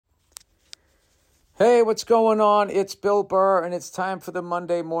Hey, what's going on? It's Bill Burr, and it's time for the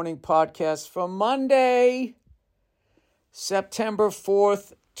Monday morning podcast for Monday, September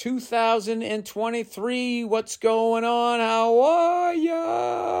 4th, 2023. What's going on? How are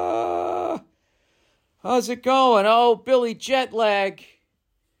ya? How's it going? Oh, Billy jet lag.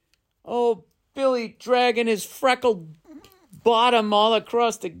 Oh, Billy dragging his freckled bottom all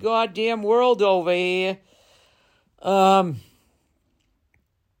across the goddamn world over here.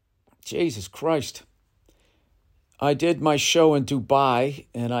 Jesus Christ. I did my show in Dubai,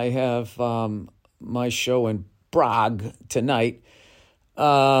 and I have my show in Prague tonight.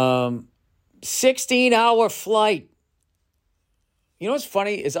 16-hour flight. You know what's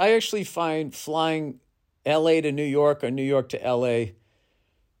funny is I actually find flying L.A. to New York or New York to L.A.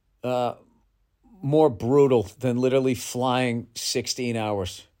 More brutal than literally flying 16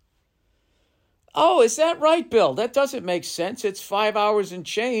 hours. Oh, is that right, Bill? That doesn't make sense. It's 5 hours and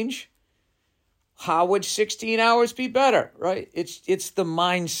change. How would 16 hours be better, right? It's the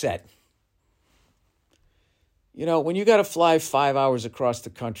mindset. You know, when you got to fly 5 hours across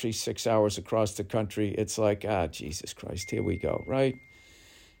the country, 6 hours across the country, it's like, Jesus Christ, here we go, right?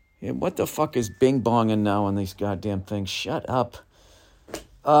 And what the fuck is bing-bonging now on these goddamn things? Shut up.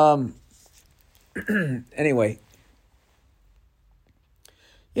 Anyway,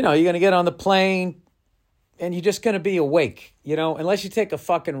 you know, you're going to get on the plane and you're just going to be awake, you know, unless you take a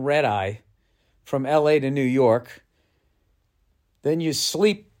fucking red eye from L.A. to New York. Then you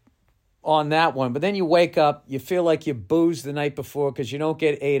sleep on that one, but then you wake up, you feel like you boozed the night before because you don't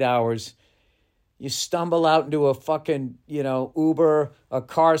get 8 hours. You stumble out into a fucking, you know, Uber, a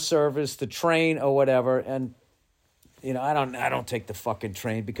car service, the train or whatever, and you know, I don't take the fucking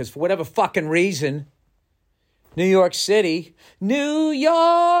train because for whatever fucking reason, New York City, New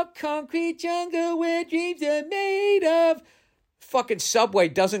York, concrete jungle where dreams are made of. Fucking subway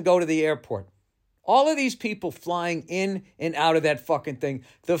doesn't go to the airport. All of these people flying in and out of that fucking thing.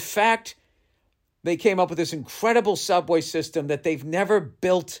 The fact they came up with this incredible subway system that they've never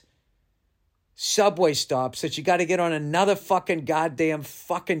built subway stops that you got to get on another fucking goddamn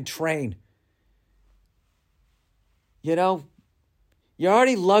fucking train. You know, you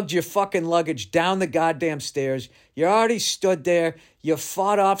already lugged your fucking luggage down the goddamn stairs. You already stood there. You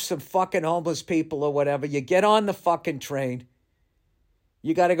fought off some fucking homeless people or whatever. You get on the fucking train.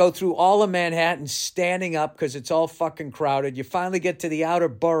 You got to go through all of Manhattan standing up because it's all fucking crowded. You finally get to the outer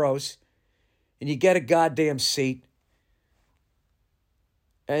boroughs and you get a goddamn seat.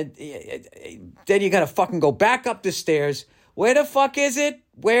 And then you got to fucking go back up the stairs. Where the fuck is it?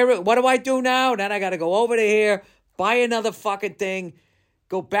 What do I do now? Then I got to go over to here, buy another fucking thing,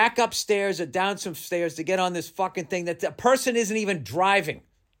 go back upstairs or down some stairs to get on this fucking thing that the person isn't even driving.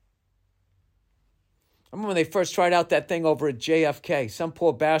 I remember when they first tried out that thing over at JFK. Some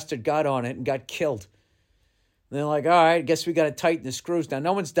poor bastard got on it and got killed. And they're like, all right, I guess we got to tighten the screws. Now,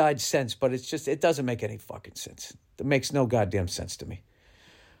 no one's died since, but it's just, it doesn't make any fucking sense. It makes no goddamn sense to me.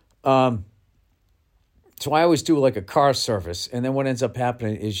 So I always do like a car service. And then what ends up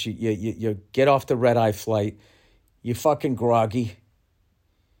happening is you get off the red-eye flight. You fucking groggy.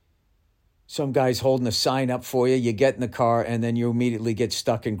 Some guy's holding a sign up for you. You get in the car, and then you immediately get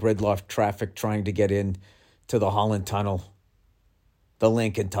stuck in gridlock traffic trying to get in to the Holland Tunnel, the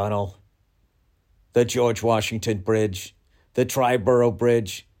Lincoln Tunnel, the George Washington Bridge, the Triborough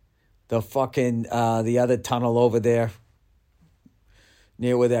Bridge, the fucking, the other tunnel over there,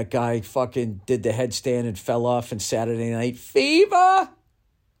 near where that guy fucking did the headstand and fell off in Saturday Night Fever.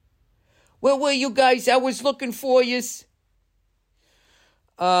 Where were you guys? I was looking for yous.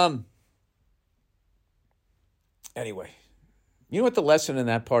 Anyway, you know what the lesson in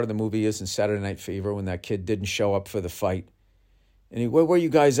that part of the movie is in Saturday Night Fever when that kid didn't show up for the fight? And where were you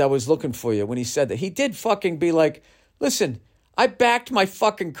guys? I was looking for you. When he said that, he did fucking be like, listen, I backed my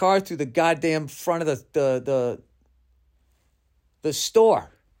fucking car through the goddamn front of the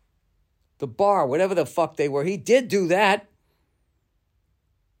store, the bar, whatever the fuck they were. He did do that.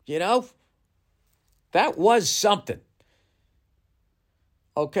 You know? That was something.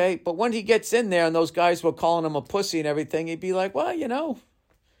 Okay? But when he gets in there and those guys were calling him a pussy and everything, he'd be like, well, you know,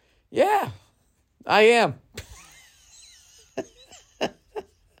 yeah, I am.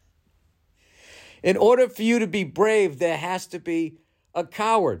 In order for you to be brave, there has to be a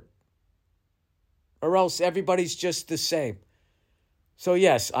coward. Or else everybody's just the same. So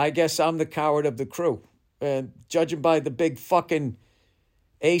yes, I guess I'm the coward of the crew. And judging by the big fucking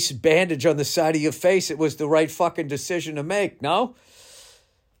ace bandage on the side of your face, it was the right fucking decision to make, no?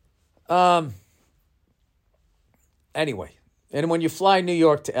 Anyway, and when you fly New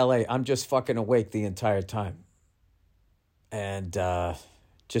York to LA, I'm just fucking awake the entire time. And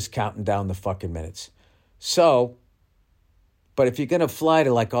just counting down the fucking minutes. So, but if you're going to fly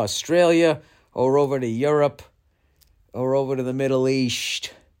to like Australia or over to Europe or over to the Middle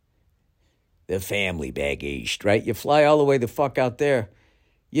East, the family bag east, right? You fly all the way the fuck out there.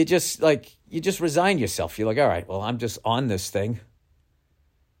 You just resign yourself. You're like, all right, well, I'm just on this thing.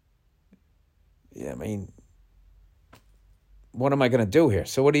 Yeah, I mean, what am I going to do here?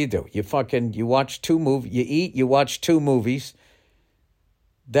 So what do? You watch two movies, you eat, you watch two movies.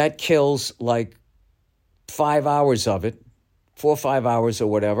 That kills like 5 hours of it, 4 or 5 hours or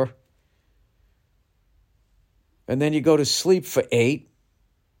whatever. And then you go to sleep for 8.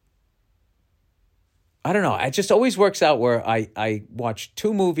 I don't know. It just always works out where I watch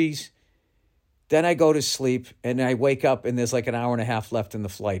two movies, then I go to sleep, and I wake up, and there's like an hour and a half left in the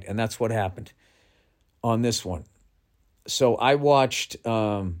flight. And that's what happened on this one. So I watched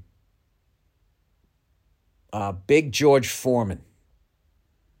Big George Foreman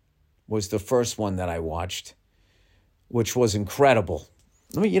was the first one that I watched, which was incredible.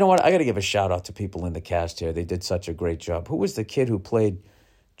 You know what? I got to give a shout out to people in the cast here. They did such a great job. Who was the kid who played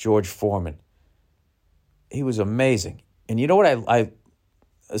George Foreman? He was amazing. And you know what? I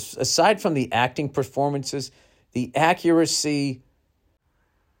aside from the acting performances, the accuracy.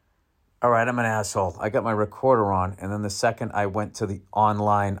 All right, I'm an asshole. I got my recorder on, and then the second I went to the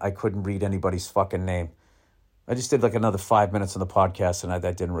online, I couldn't read anybody's fucking name. I just did like another 5 minutes on the podcast, and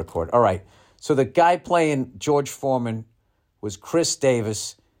that didn't record. All right, so the guy playing George Foreman was Chris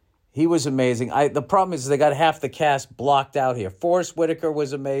Davis. He was amazing. The problem is they got half the cast blocked out here. Forrest Whitaker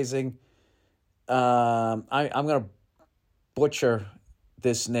was amazing. I'm going to butcher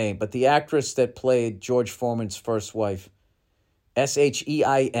this name, but the actress that played George Foreman's first wife,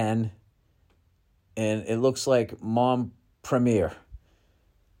 Shein, and it looks like Mom Premier.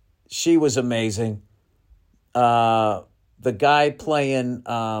 She was amazing. The guy playing,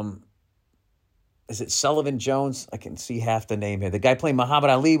 is it Sullivan Jones? I can see half the name here. The guy playing Muhammad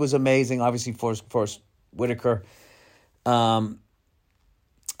Ali was amazing. Obviously, Forrest Whitaker.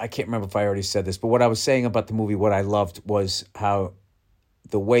 I can't remember if I already said this, but what I was saying about the movie, what I loved was how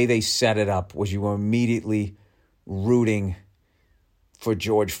the way they set it up was you were immediately rooting for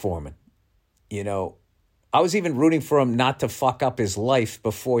George Foreman. You know, I was even rooting for him not to fuck up his life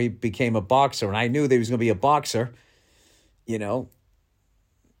before he became a boxer. And I knew that he was going to be a boxer, you know,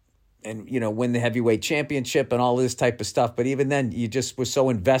 and, you know, win the heavyweight championship and all this type of stuff. But even then, you just were so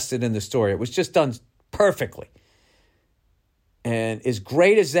invested in the story. It was just done perfectly. And as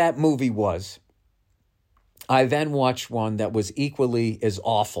great as that movie was, I then watched one that was equally as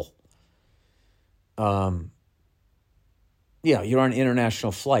awful. You know, you're on an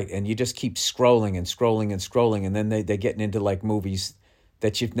international flight and you just keep scrolling and scrolling and scrolling. And then they're getting into like movies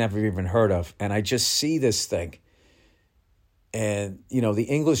that you've never even heard of. And I just see this thing. And, you know, the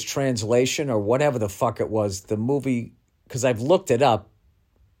English translation or whatever the fuck it was, the movie, because I've looked it up,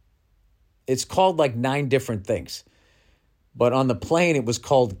 it's called like 9 different things. But on the plane, it was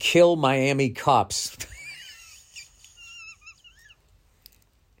called Kill Miami Cops.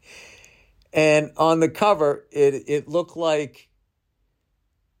 And on the cover, it looked like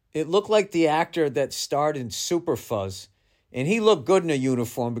the actor that starred in Super Fuzz. And he looked good in a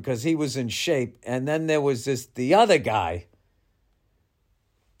uniform because he was in shape. And then there was the other guy.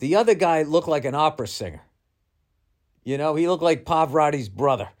 The other guy looked like an opera singer. You know, he looked like Pavarotti's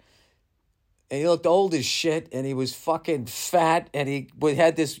brother. And he looked old as shit, and he was fucking fat, and he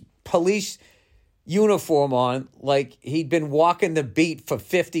had this police uniform on like he'd been walking the beat for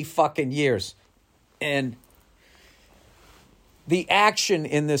 50 fucking years. And the action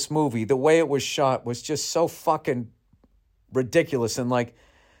in this movie, the way it was shot, was just so fucking ridiculous. And like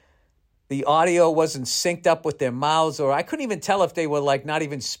the audio wasn't synced up with their mouths, or I couldn't even tell if they were like not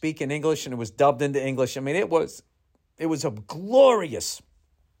even speaking English and it was dubbed into English. I mean, it was a glorious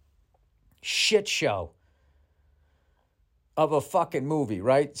shit show of a fucking movie,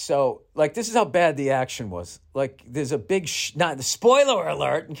 right? So, like, this is how bad the action was. Like, there's a big, not spoiler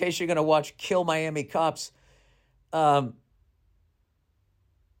alert, in case you're going to watch Kill Miami Cops. There's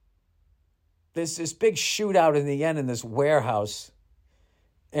this big shootout in the end in this warehouse.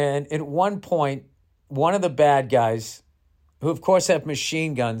 And at one point, one of the bad guys, who of course have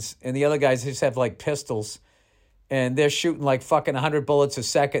machine guns, and the other guys just have like pistols, and they're shooting like fucking 100 bullets a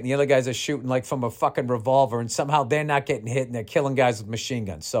second, and the other guys are shooting like from a fucking revolver, and somehow they're not getting hit, and they're killing guys with machine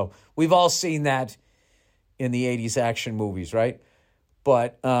guns. So we've all seen that in the 80s action movies, right?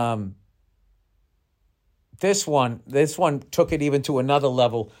 But this one took it even to another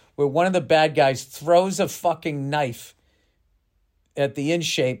level, where one of the bad guys throws a fucking knife at the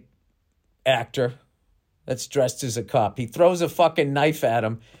in-shape actor. that's dressed as a cop. He throws a fucking knife at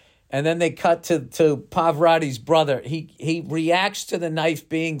him, and then they cut to Pavarotti's brother. He reacts to the knife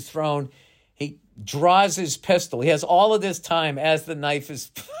being thrown. He draws his pistol. He has all of this time as the knife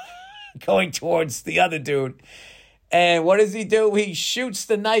is going towards the other dude. And what does he do? He shoots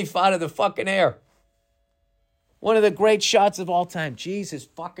the knife out of the fucking air. One of the great shots of all time. Jesus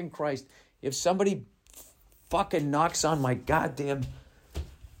fucking Christ. If somebody fucking knocks on my goddamn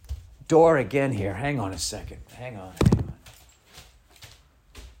door again here. Hang on a second. Hang on.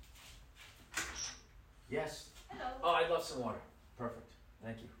 Yes? Hello. Oh, I'd love some water. Perfect.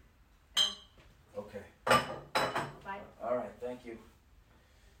 Thank you. Okay. Bye. All right. Thank you.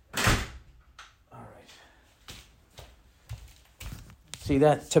 All right. See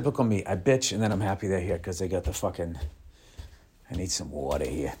that? Typical me. I bitch and then I'm happy they're here because they got the fucking... I need some water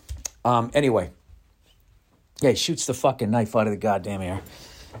here. Anyway. Yeah, he shoots the fucking knife out of the goddamn air.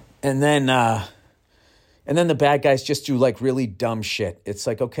 And then the bad guys just do like really dumb shit. It's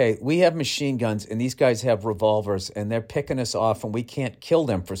like, okay, we have machine guns and these guys have revolvers and they're picking us off and we can't kill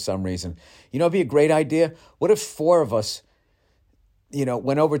them for some reason. You know, it'd be a great idea. What if 4 of us,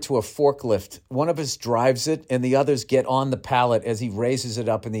 went over to a forklift? One of us drives it and the others get on the pallet as he raises it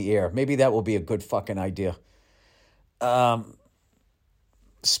up in the air. Maybe that will be a good fucking idea.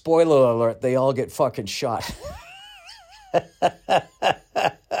 Spoiler alert, they all get fucking shot.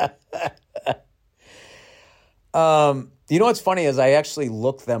 You know what's funny is I actually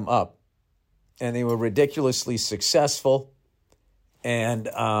looked them up and they were ridiculously successful. And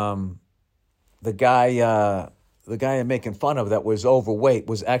the guy I'm making fun of that was overweight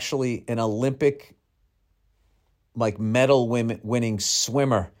was actually an Olympic medal winning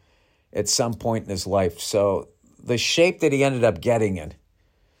swimmer at some point in his life. So the shape that he ended up getting in,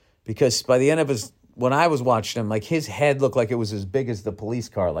 because by the end of when I was watching him, his head looked like it was as big as the police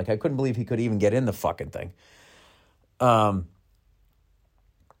car. I couldn't believe he could even get in the fucking thing.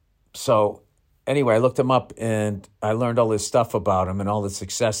 So anyway, I looked him up and I learned all this stuff about him and all the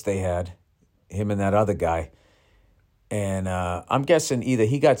success they had, him and that other guy. And I'm guessing either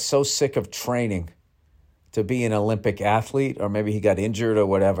he got so sick of training to be an Olympic athlete, or maybe he got injured or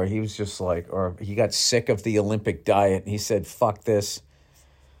whatever. He was just or he got sick of the Olympic diet and he said, fuck this.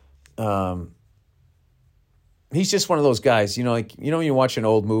 He's just one of those guys, when you watch an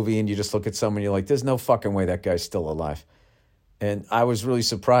old movie and you just look at someone, you're like, there's no fucking way that guy's still alive. And I was really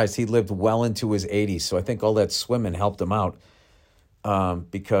surprised. He lived well into his 80s. So I think all that swimming helped him out.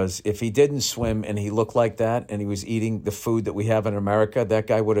 Because if he didn't swim and he looked like that and he was eating the food that we have in America, that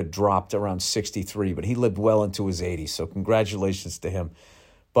guy would have dropped around 63. But he lived well into his 80s. So congratulations to him.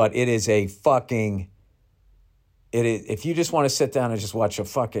 But it is a fucking... if you just want to sit down and just watch a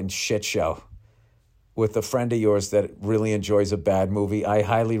fucking shit show with a friend of yours that really enjoys a bad movie, I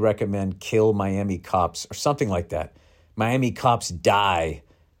highly recommend Kill Miami Cops or something like that. Miami Cops Die.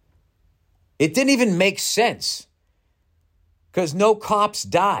 It didn't even make sense because no cops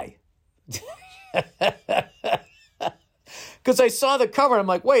die. Because I saw the cover and I'm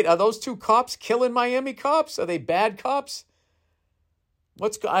like, wait, are those 2 cops killing Miami cops? Are they bad cops?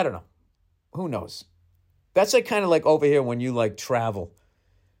 I don't know. Who knows? That's kind of over here when you travel.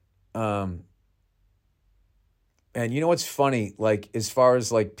 And you know what's funny? As far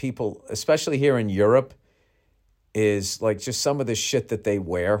as people, especially here in Europe, is just some of the shit that they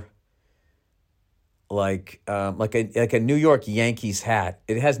wear. Like a New York Yankees hat.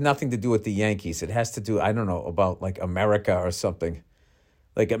 It has nothing to do with the Yankees. It has to do, I don't know, about America or something.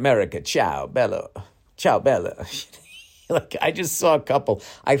 America, ciao, Bella. Ciao, Bella. I just saw a couple.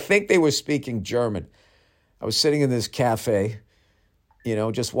 I think they were speaking German. I was sitting in this cafe,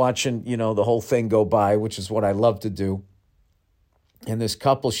 just watching, the whole thing go by, which is what I love to do. And this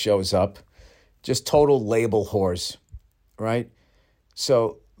couple shows up, just total label whores, right?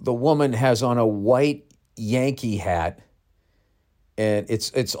 So the woman has on a white Yankee hat, and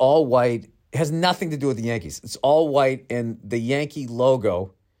it's all white. It has nothing to do with the Yankees. It's all white, and the Yankee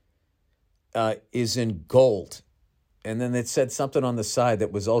logo is in gold. And then it said something on the side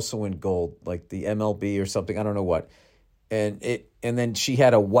that was also in gold, like the MLB or something. I don't know what. And then she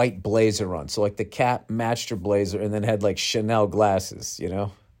had a white blazer on. So the cap matched her blazer and then had Chanel glasses,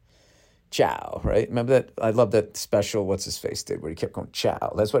 Ciao, right? Remember that? I love that special What's His Face did where he kept going,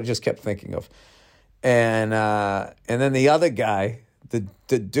 ciao. That's what I just kept thinking of. And then the other guy, the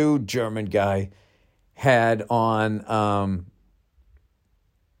dude, German guy, had on,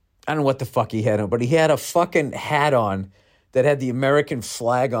 I don't know what the fuck he had on, but he had a fucking hat on that had the American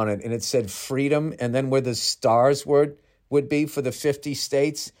flag on it, and it said freedom, and then where the stars would be for the 50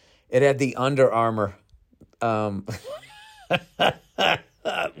 states, it had the Under Armour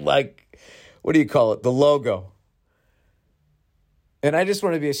what do you call it? The logo. And I just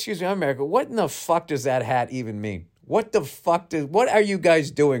want to be, excuse me, I'm American. What in the fuck does that hat even mean? What are you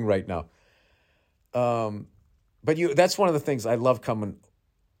guys doing right now? But that's one of the things I love going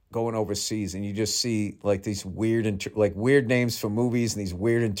overseas, and you just see like these weird names for movies and these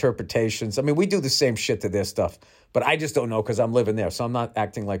weird interpretations. I mean, we do the same shit to their stuff, but I just don't know because I'm living there. So I'm not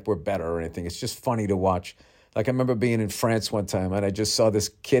acting like we're better or anything. It's just funny to watch. Like I remember being in France one time and I just saw this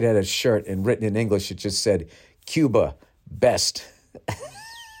kid had a shirt and written in English, it just said, Cuba, best.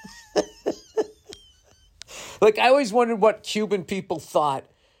 Like I always wondered what Cuban people thought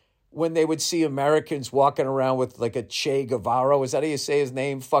when they would see Americans walking around with like a Che Guevara. Is that how you say his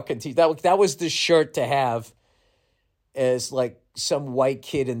name? Fucking that was the shirt to have as like some white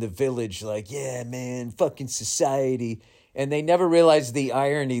kid in the village. Like, yeah, man, fucking society. And they never realized the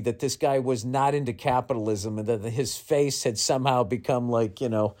irony that this guy was not into capitalism and that his face had somehow become like, you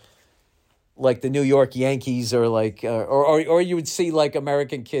know, like the New York Yankees or like, or you would see like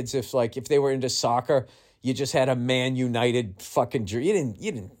American kids if they were into soccer, you just had a Man United fucking jersey. You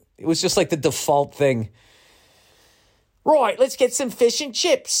didn't. It was just like the default thing. Right, let's get some fish and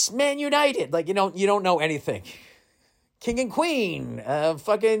chips. Man United. Like, you don't know anything. King and Queen.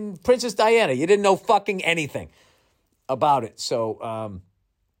 Fucking Princess Diana. You didn't know fucking anything about it. So,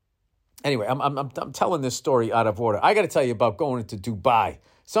 anyway, I'm telling this story out of order. I got to tell you about going to Dubai.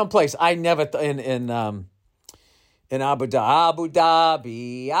 Someplace I never, in Abu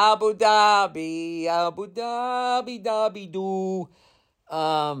Dhabi,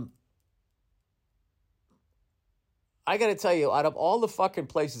 I got to tell you, out of all the fucking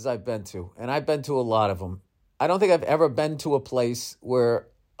places I've been to, and I've been to a lot of them, I don't think I've ever been to a place where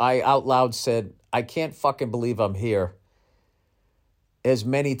I out loud said, I can't fucking believe I'm here as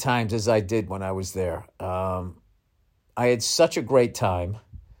many times as I did when I was there. I had such a great time.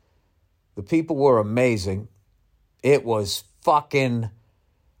 The people were amazing. It was hot,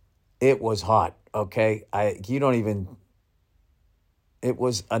 okay? It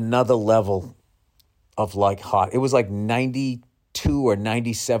was another level of like hot. It was like 92 or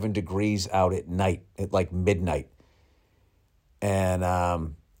 97 degrees out at night, at like midnight.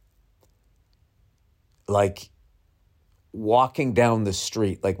 And like walking down the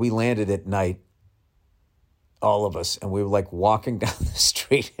street, like we landed at night, all of us, and we were like walking down the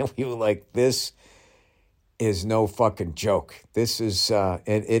street and we were like, this is no fucking joke. This is, and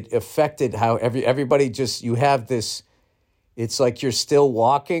it affected how everybody just, you have this, it's like you're still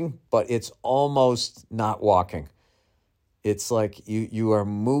walking, but it's almost not walking. It's like you are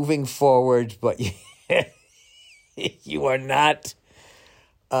moving forward, but you are not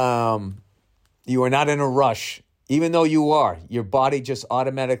in a rush. Even though you are, your body just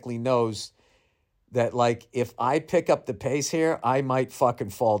automatically knows that, like, if I pick up the pace here, I might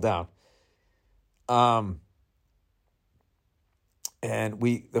fucking fall down. And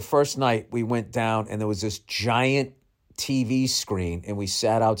the first night we went down and there was this giant TV screen and we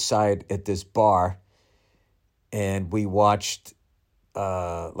sat outside at this bar and we watched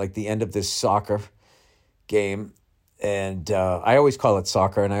like the end of this soccer game. And I always call it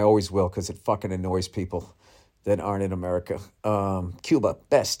soccer and I always will because it fucking annoys people that aren't in America. Cuba,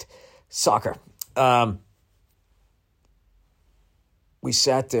 best. Soccer. We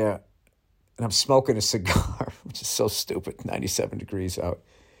sat there and I'm smoking a cigar, which is so stupid, 97 degrees out.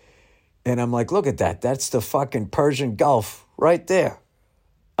 And I'm like, look at that. That's the fucking Persian Gulf right there.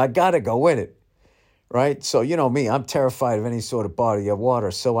 I got to go in it, right? So, you know me, I'm terrified of any sort of body of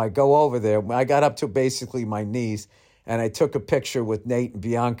water. So I go over there. I got up to basically my knees, and I took a picture with Nate and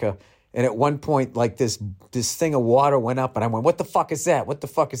Bianca. And at one point, like this thing of water went up, and I went, what the fuck is that? What the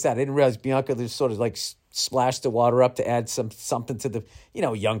fuck is that? I didn't realize Bianca just sort of like splashed the water up to add something to the,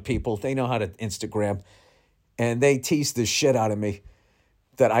 young people. They know how to Instagram. And they teased the shit out of me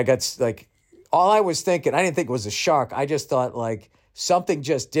that I got, like, all I was thinking, I didn't think it was a shark. I just thought, like, something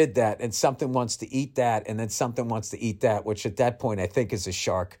just did that, and something wants to eat that, and then something wants to eat that, which at that point I think is a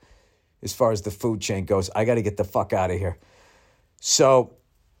shark as far as the food chain goes. I got to get the fuck out of here. So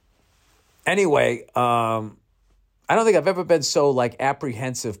anyway, I don't think I've ever been so, like,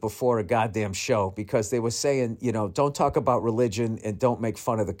 apprehensive before a goddamn show because they were saying, don't talk about religion and don't make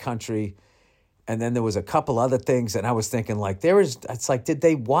fun of the country. And then there was a couple other things, and I was thinking, like, it's like, did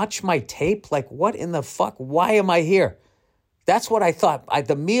they watch my tape? Like, what in the fuck? Why am I here? That's what I thought.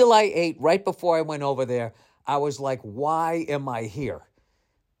 The meal I ate right before I went over there, I was like, why am I here?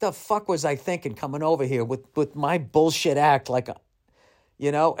 The fuck was I thinking coming over here with my bullshit act, like,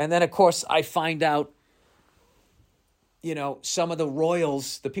 And then, of course, I find out, some of the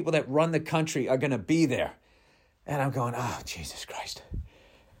royals, the people that run the country are going to be there. And I'm going, oh, Jesus Christ.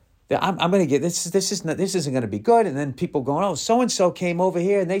 I'm going to get this. This isn't going to be good. And then people going, oh, so and so came over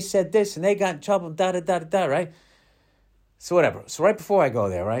here and they said this and they got in trouble. Da da da da da. Right. So whatever. So right before I go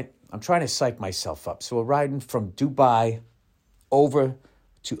there, right, I'm trying to psych myself up. So we're riding from Dubai over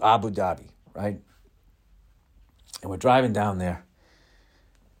to Abu Dhabi, right? And we're driving down there.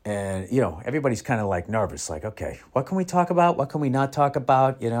 And, everybody's kind of like nervous. Like, okay, what can we talk about? What can we not talk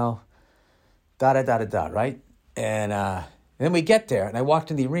about? Da da da da da, right? And then we get there and I walked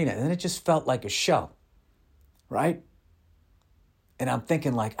in the arena and then it just felt like a show, right? And I'm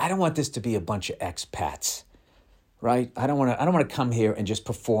thinking like, I don't want this to be a bunch of expats. Right? I don't want to come here and just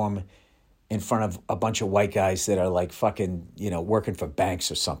perform in front of a bunch of white guys that are like fucking, working for banks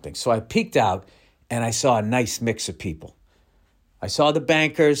or something. So I peeked out and I saw a nice mix of people. I saw the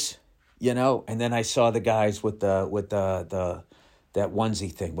bankers, and then I saw the guys with the that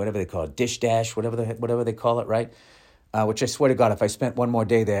onesie thing, whatever they call it, dish dash, whatever they call it, right? Which I swear to God, if I spent one more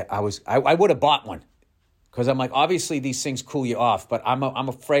day there, I would have bought one. Because I'm like, obviously these things cool you off, but I'm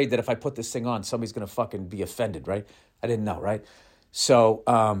afraid that if I put this thing on, somebody's going to fucking be offended, right? I didn't know, right? So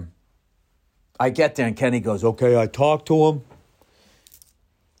I get there and Kenny goes, okay, I talked to him.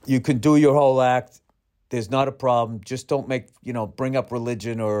 You can do your whole act. There's not a problem. Just don't bring up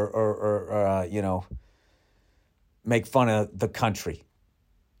religion or make fun of the country.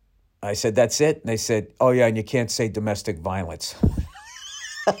 I said, that's it? And they said, oh yeah, and you can't say domestic violence.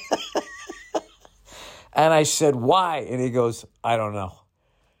 And I said, why? And he goes, I don't know.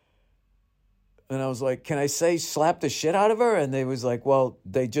 And I was like, can I say slap the shit out of her? And they was like, well,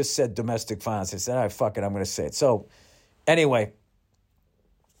 they just said domestic violence. I said, all right, fuck it, I'm going to say it. So anyway,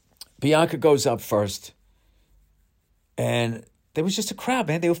 Bianca goes up first. And there was just a crowd,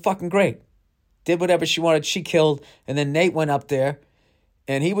 man. They were fucking great. Did whatever she wanted. She killed. And then Nate went up there.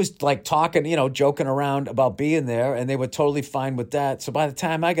 And he was like talking, joking around about being there. And they were totally fine with that. So by the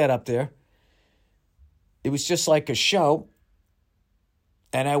time I got up there, it was just like a show.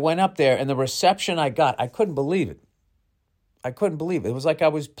 And I went up there and the reception I got, I couldn't believe it. It was like I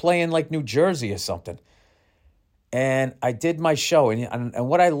was playing like New Jersey or something. And I did my show. And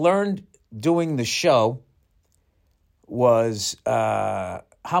what I learned doing the show was how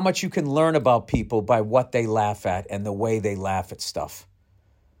much you can learn about people by what they laugh at and the way they laugh at stuff.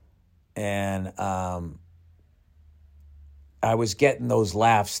 And I was getting those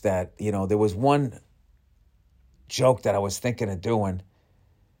laughs that, there was one joke that I was thinking of doing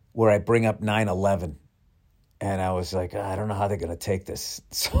where I bring up 9/11 and I was like, I don't know how they're going to take this.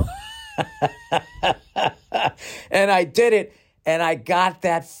 So and I did it and I got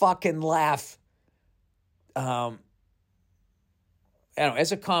that fucking laugh. I don't know,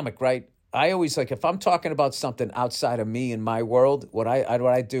 as a comic, right? I always like, if I'm talking about something outside of me and my world, what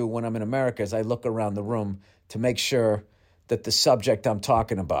I do when I'm in America is I look around the room to make sure that the subject I'm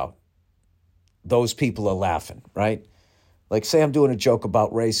talking about, those people are laughing, right? Like, say I'm doing a joke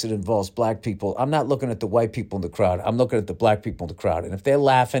about race that involves black people. I'm not looking at the white people in the crowd. I'm looking at the black people in the crowd. And if they're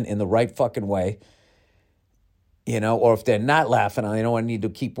laughing in the right fucking way, or if they're not laughing, I know I need to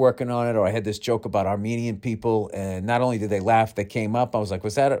keep working on it. Or I had this joke about Armenian people, and not only did they laugh, they came up. I was like,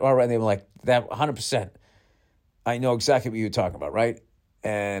 was that all right? And they were like, that 100%. I know exactly what you're talking about, right?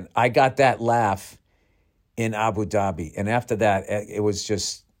 And I got that laugh in Abu Dhabi. And after that, I was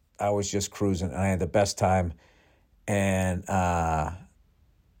just cruising, and I had the best time. And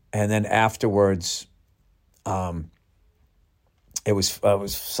then afterwards, it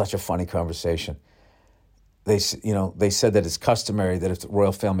was such a funny conversation. They said that it's customary that if the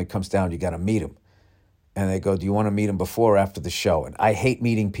royal family comes down, you got to meet them. And they go, do you want to meet them before or after the show? And I hate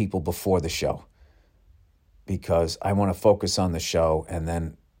meeting people before the show because I want to focus on the show. And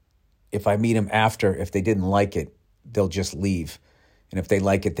then if I meet them after, if they didn't like it, they'll just leave. And if they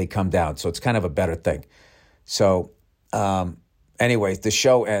like it, they come down. So it's kind of a better thing. So anyways, the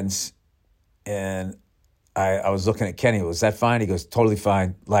show ends and I was looking at Kenny. Was that fine? He goes, totally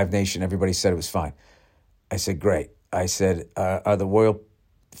fine. Live Nation, everybody said it was fine. I said, great. I said, are the royal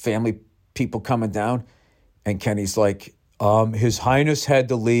family people coming down? And Kenny's like, His Highness had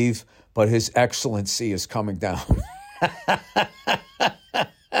to leave, but His Excellency is coming down.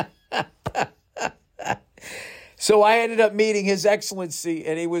 So I ended up meeting His Excellency,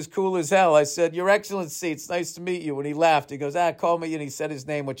 and he was cool as hell. I said, Your Excellency, it's nice to meet you. And he laughed. He goes, call me. And he said his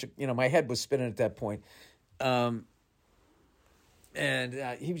name, which, my head was spinning at that point. And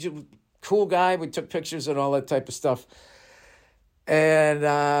he was a cool guy. We took pictures and all that type of stuff. And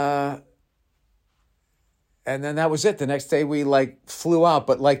then that was it. The next day we flew out.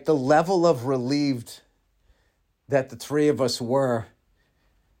 But the level of relieved that the three of us were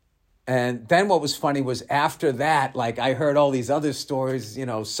And then what was funny was after that, like I heard all these other stories,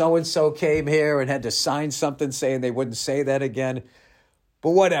 so-and-so came here and had to sign something saying they wouldn't say that again.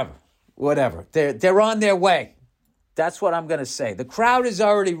 But whatever. They're on their way. That's what I'm going to say. The crowd is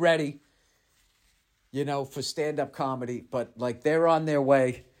already ready, for stand-up comedy, but like they're on their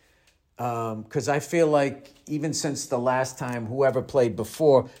way. Because I feel like even since the last time whoever played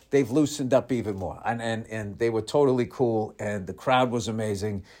before, they've loosened up even more. And they were totally cool, and the crowd was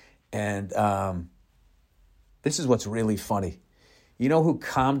amazing. And this is what's really funny. You know who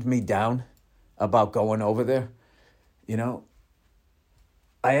calmed me down about going over there?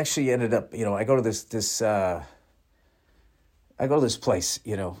 I actually ended up, I go to this place,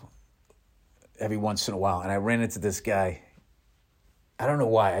 every once in a while, and I ran into this guy. I don't know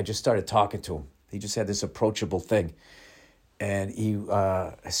why. I just started talking to him. He just had this approachable thing. And he,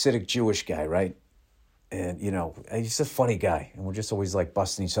 Hasidic Jewish guy, right? And, he's a funny guy. And we're just always like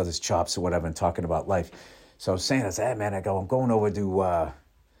busting each other's chops or whatever and talking about life. So I was saying, hey, man, I'm going over to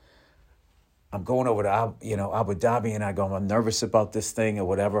Abu Dhabi. And I'm nervous about this thing or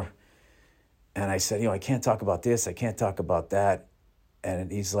whatever. And I said, I can't talk about this. I can't talk about that.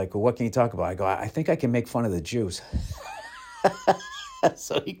 And he's like, well, what can you talk about? I go, I think I can make fun of the Jews.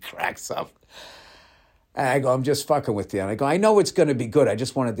 So he cracks up. And I go, I'm just fucking with you. And I go, I know it's going to be good. I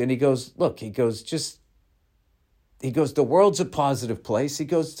just wanted, and he goes, look, the world's a positive place. He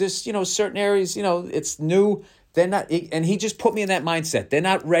goes, this, certain areas, it's new. They're not, and he just put me in that mindset. They're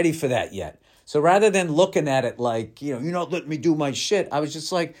not ready for that yet. So rather than looking at it like, you're not letting me do my shit, I was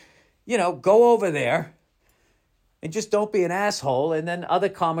just like, go over there and just don't be an asshole. And then other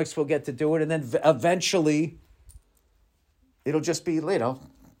comics will get to do it. And then eventually it'll just be, they'll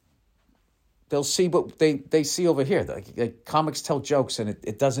see what they see over here. Like comics tell jokes and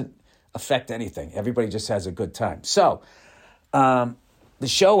it doesn't affect anything. Everybody just has a good time. So the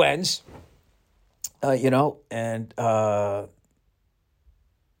show ends, and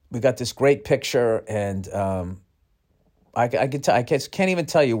we got this great picture, and I can't even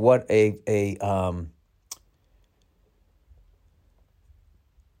tell you what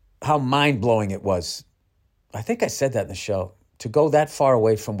how mind-blowing it was. I think I said that in the show. To go that far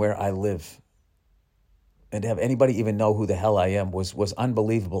away from where I live and to have anybody even know who the hell I am was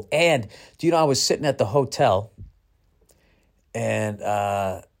unbelievable. And, I was sitting at the hotel and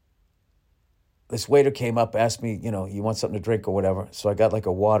this waiter came up, asked me, you want something to drink or whatever. So I got like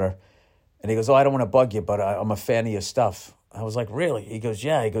a water. And he goes, oh, I don't want to bug you, but I'm a fan of your stuff. I was like, really? He goes,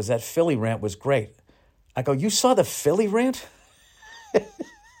 yeah. He goes, that Philly rant was great. I go, you saw the Philly rant?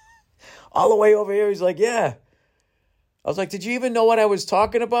 All the way over here. He's like, yeah. I was like, did you even know what I was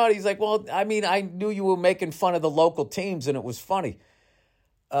talking about? He's like, well, I mean, I knew you were making fun of the local teams and it was funny.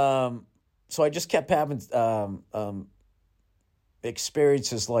 So I just kept having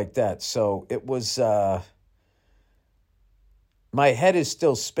experiences like that. So it was, my head is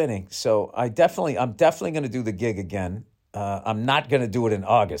still spinning. So I'm definitely going to do the gig again. I'm not going to do it in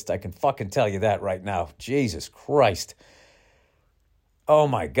August. I can fucking tell you that right now. Jesus Christ. Oh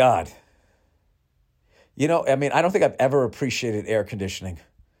my God. I don't think I've ever appreciated air conditioning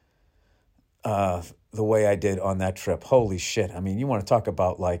the way I did on that trip. Holy shit. You want to talk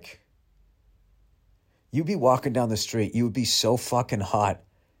about like, you'd be walking down the street, you would be so fucking hot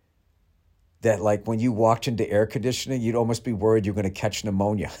that like when you walked into air conditioning, you'd almost be worried you're going to catch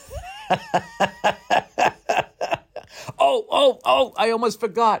pneumonia. Oh, I almost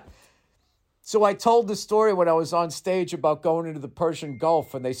forgot. So I told the story when I was on stage about going into the Persian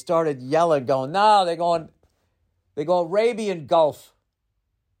Gulf, and they started yelling, going, no, they go Arabian Gulf.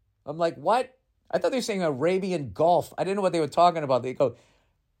 I'm like, what? I thought they were saying Arabian Gulf. I didn't know what they were talking about. They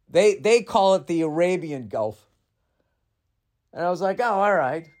call it the Arabian Gulf. And I was like, oh, all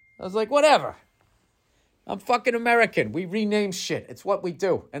right. I was like, whatever. I'm fucking American. We rename shit. It's what we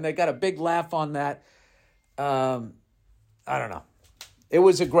do. And they got a big laugh on that. I don't know. It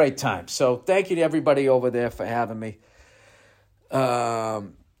was a great time. So thank you to everybody over there for having me.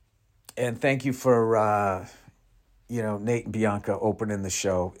 And thank you for, Nate and Bianca opening the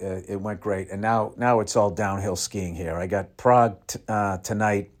show. It went great. And now it's all downhill skiing here. I got Prague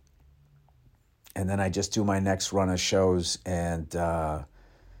tonight. And then I just do my next run of shows. And, I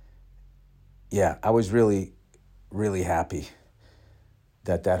was really, really happy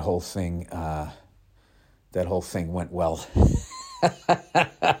that whole thing went well.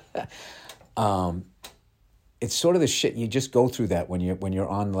 It's sort of the shit you just go through that when you're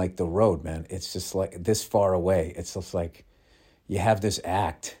on like the road, man. It's just like this far away. It's just like you have this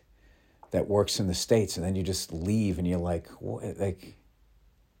act that works in the States, and then you just leave, and you're like, what? Like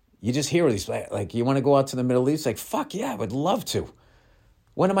you just hear these like you want to go out to the Middle East, like fuck yeah, I would love to.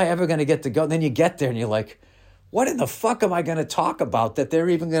 When am I ever going to get to go? And then you get there and you're like, what in the fuck am I going to talk about that they're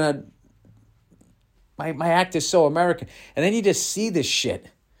even going to... My act is so American. And then you just see this shit.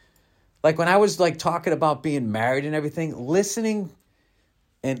 Like when I was like talking about being married and everything, listening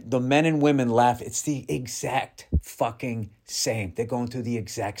and the men and women laugh, it's the exact fucking same. They're going through the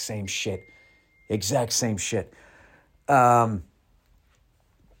exact same shit. Exact same shit. It's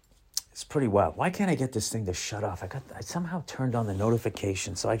pretty wild. Why can't I get this thing to shut off? I somehow turned on the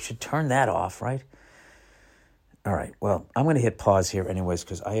notification, so I should turn that off, right? All right, well, I'm going to hit pause here anyways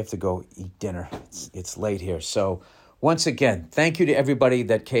because I have to go eat dinner. It's late here. So once again, thank you to everybody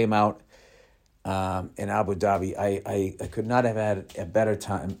that came out in Abu Dhabi. I could not have had a better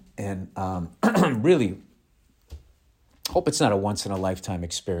time, and really hope it's not a once-in-a-lifetime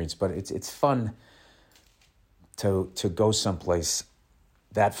experience, but it's fun to go someplace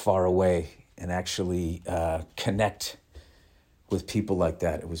that far away and actually connect with people like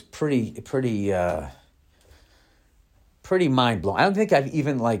that. It was pretty mind-blowing. I don't think I've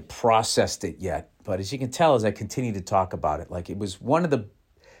even like processed it yet, but as you can tell as I continue to talk about it, like it was one of the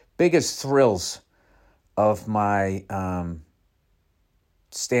biggest thrills of my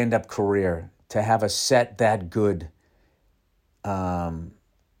stand-up career to have a set that good. I'll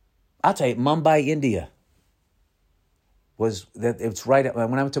tell you, Mumbai, India was that. It's right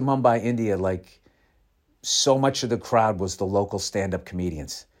when I went to Mumbai, India. Like so much of the crowd was the local stand-up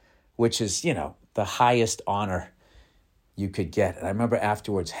comedians, which is the highest honor you could get. And I remember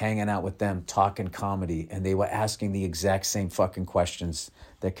afterwards hanging out with them, talking comedy, and they were asking the exact same fucking questions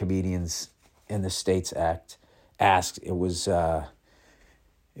that comedians in the States asked. It was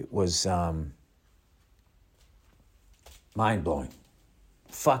mind-blowing.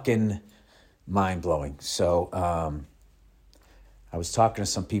 Fucking mind-blowing. So I was talking to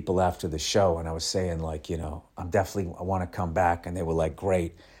some people after the show, and I was saying, like, I want to come back. And they were like,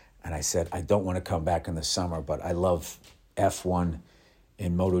 great. And I said, I don't want to come back in the summer, but I love F1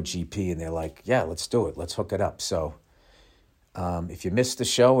 and MotoGP. And they're like, yeah, let's do it. Let's hook it up. So if you missed the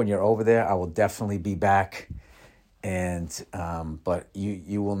show and you're over there, I will definitely be back. And but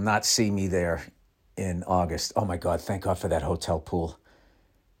you will not see me there in August. Oh, my God. Thank God for that hotel pool.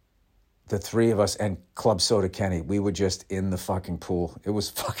 The three of us and Club Soda Kenny, we were just in the fucking pool. It was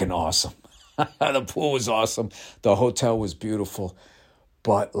fucking awesome. The pool was awesome. The hotel was beautiful.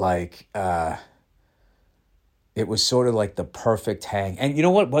 But like, it was sort of like the perfect hang. And you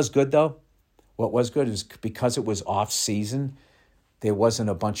know what was good though? What was good is because it was off season, there wasn't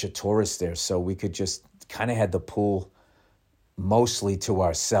a bunch of tourists there. So we could just kind of had the pool mostly to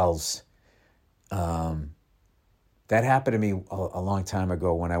ourselves. That happened to me a long time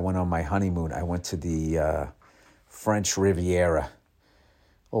ago when I went on my honeymoon. I went to the French Riviera.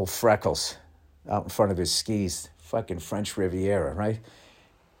 Old Freckles out in front of his skis. Fucking French Riviera, right?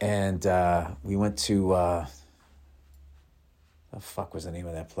 And we went to... the fuck was the name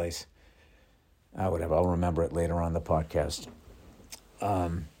of that place? Whatever. I'll remember it later on the podcast.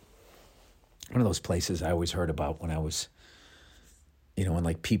 One of those places I always heard about when I was, in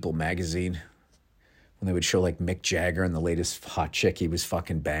like People magazine. When they would show like Mick Jagger and the latest hot chick he was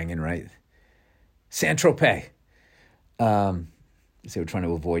fucking banging, right? Saint-Tropez. They were trying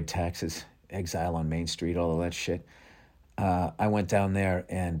to avoid taxes, exile on Main Street, all of that shit. I went down there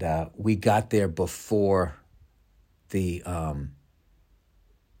and we got there before the,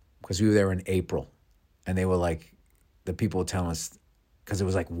 because we were there in April. And they were like, the people were telling us, because it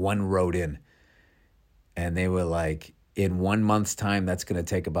was like one road in. And they were like, in 1 month's time, that's going to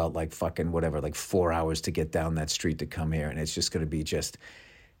take about like fucking whatever, like 4 hours to get down that street to come here. And it's just going to be just,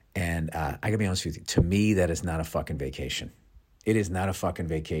 and I got to be honest with you, to me, that is not a fucking vacation. It is not a fucking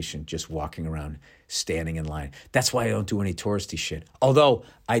vacation just walking around, standing in line. That's why I don't do any touristy shit. Although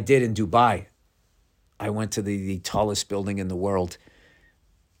I did in Dubai. I went to the tallest building in the world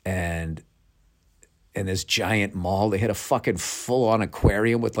and in this giant mall, they had a fucking full-on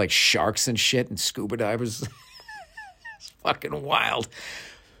aquarium with like sharks and shit and scuba divers. It's fucking wild.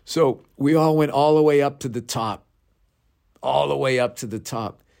 So we all went all the way up to the top.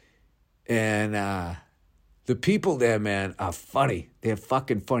 And the people there, man, are funny. They're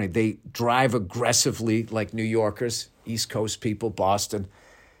fucking funny. They drive aggressively like New Yorkers, East Coast people, Boston,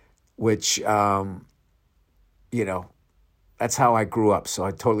 which, that's how I grew up. So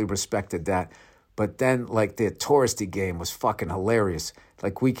I totally respected that. But then, like, their touristy game was fucking hilarious.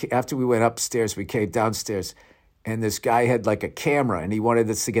 Like, after we went upstairs, we came downstairs, and this guy had, like, a camera, and he wanted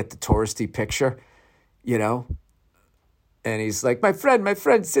us to get the touristy picture, And he's like, my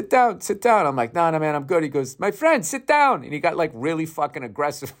friend, sit down. I'm like, no, man, I'm good. He goes, my friend, sit down. And he got, like, really fucking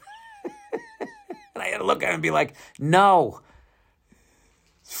aggressive. And I had to look at him and be like, no.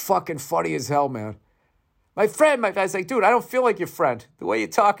 It's fucking funny as hell, man. My friend, I was like, dude, I don't feel like your friend. The way you're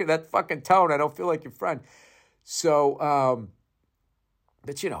talking, that fucking tone, I don't feel like your friend. So,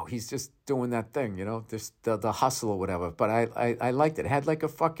 but, you know, he's just doing that thing, you know, just the hustle or whatever. But I liked it. It had like a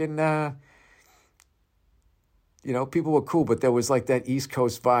fucking, you know, people were cool, but there was like that East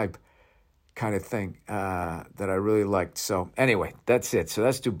Coast vibe kind of thing that I really liked. So anyway, that's it. So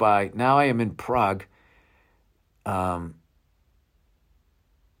that's Dubai. Now I am in Prague.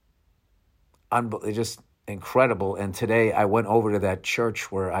 Just incredible. And today I went over to that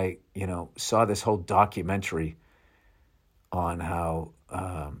church where I, you know, saw this whole documentary on how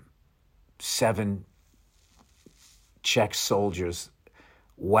 7 Czech soldiers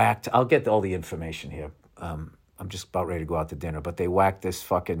whacked. I'll get all the information here. I'm just about ready to go out to dinner, but they whacked this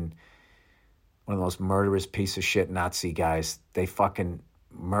fucking one of the most murderous piece of shit Nazi guys. They fucking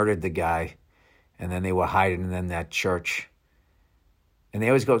murdered the guy, and then they were hiding in that church. And they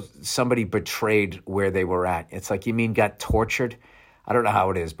always go, somebody betrayed where they were at. It's like, you mean got tortured? I don't know how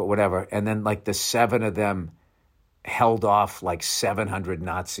it is, but whatever. And then like the 7 of them held off like 700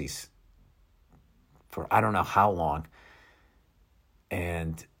 Nazis for I don't know how long.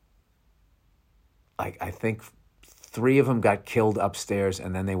 And I think 3 of them got killed upstairs,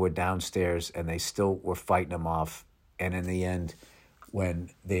 and then they were downstairs, and they still were fighting them off. And in the end, when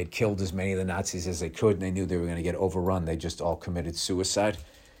they had killed as many of the Nazis as they could, and they knew they were going to get overrun, they just all committed suicide.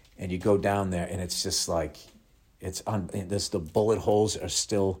 And you go down there, and it's just like, the bullet holes are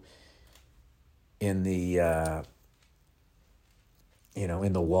still in the,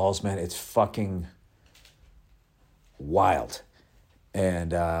 in the walls, man. It's fucking wild.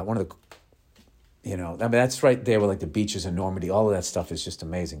 And one of the, that's right there with like the beaches in Normandy. All of that stuff is just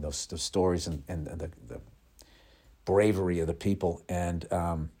amazing. Those stories and the bravery of the people. And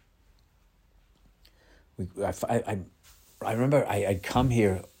I remember I'd come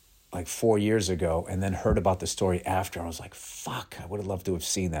here like 4 years ago and then heard about the story after. I was like, fuck, I would have loved to have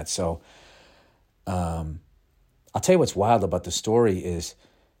seen that. So I'll tell you what's wild about the story is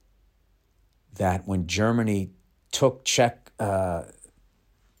that when Germany took Czech,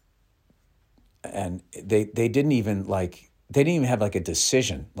 and they didn't even have like a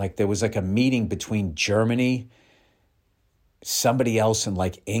decision. Like there was like a meeting between Germany, somebody else, and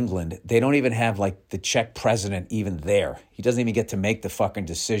like England. They don't even have like the Czech president even there. He doesn't even get to make the fucking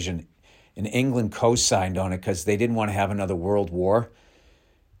decision. And England co-signed on it because they didn't want to have another world war.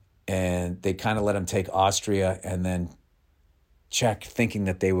 And they kind of let him take Austria and then Czech, thinking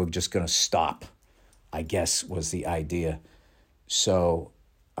that they were just going to stop, I guess was the idea. So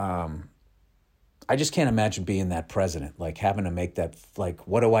I just can't imagine being that president, like having to make that, like,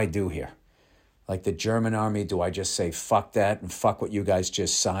 what do I do here? Like the German army, do I just say, fuck that and fuck what you guys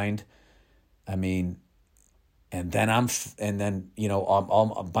just signed? I mean, and then a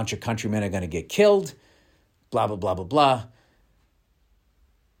bunch of countrymen are going to get killed, blah, blah, blah, blah, blah.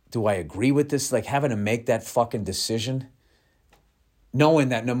 Do I agree with this? Like having to make that fucking decision, knowing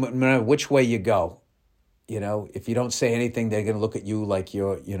that no matter which way you go, if you don't say anything, they're going to look at you like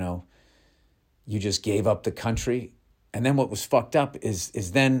you're, you just gave up the country. And then what was fucked up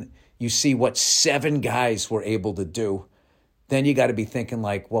is then you see what 7 guys were able to do. Then you got to be thinking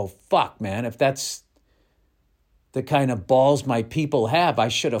like, well, fuck, man, if that's the kind of balls my people have, I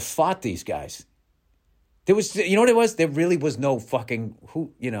should have fought these guys. There was, you know what it was? There really was no fucking,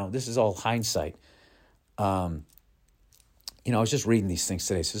 this is all hindsight. I was just reading these things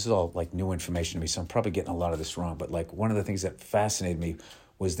today, so this is all like new information to me, so I'm probably getting a lot of this wrong. But like one of the things that fascinated me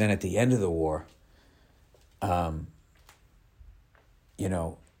was then at the end of the war,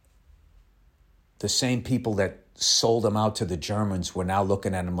 the same people that sold them out to the Germans were now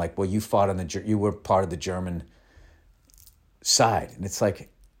looking at them like, well, you were part of the German side. And it's like,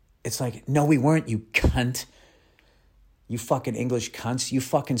 no, we weren't, you cunt. You fucking English cunts. You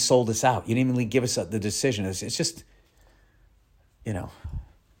fucking sold us out. You didn't even give us the decision. It's just,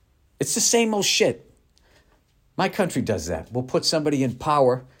 it's the same old shit. My country does that. We'll put somebody in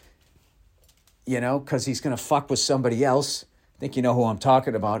power, because he's going to fuck with somebody else. I think you know who I'm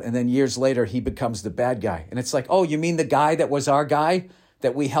talking about. And then years later, he becomes the bad guy. And it's like, oh, you mean the guy that was our guy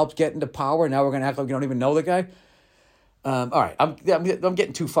that we helped get into power? Now we're going to act like we don't even know the guy? All right, I'm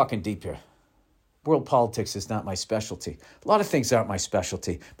getting too fucking deep here. World politics is not my specialty. A lot of things aren't my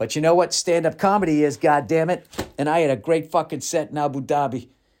specialty. But you know what stand-up comedy is, goddammit? And I had a great fucking set in Abu Dhabi.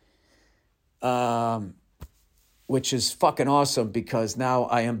 Which is fucking awesome because now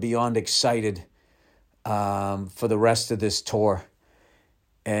I am beyond excited for the rest of this tour.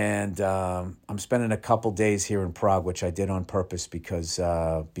 And I'm spending a couple days here in Prague, which I did on purpose because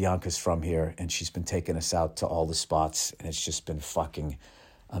Bianca's from here and she's been taking us out to all the spots. And it's just been fucking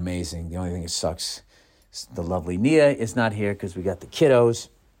amazing. The only thing that sucks is the lovely Nia is not here because we got the kiddos.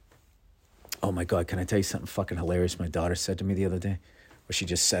 Oh, my God, can I tell you something fucking hilarious my daughter said to me the other day? What she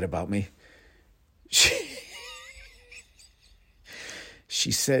just said about me?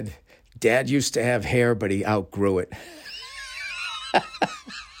 She said, Dad used to have hair, but he outgrew it.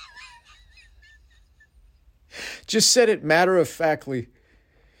 Just said it matter-of-factly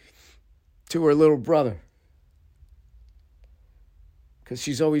to her little brother. Because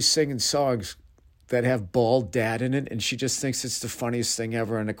she's always singing songs that have bald dad in it, and she just thinks it's the funniest thing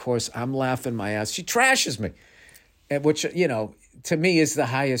ever. And, of course, I'm laughing my ass. She trashes me, which, you know, to me is the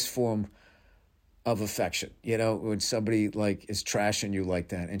highest form of affection, you know, when somebody, like, is trashing you like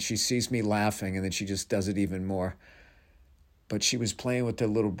that. And she sees me laughing, and then she just does it even more. But she was playing with her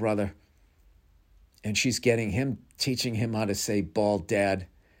little brother, and she's teaching him how to say bald dad.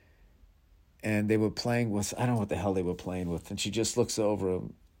 And they were playing with, I don't know what the hell they were playing with. And she just looks over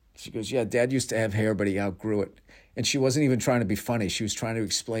him. She goes, yeah, Dad used to have hair, but he outgrew it. And she wasn't even trying to be funny. She was trying to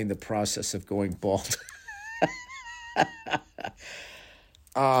explain the process of going bald.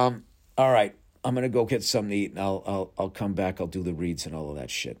 All right. I'm going to go get something to eat, and I'll come back. I'll do the reads and all of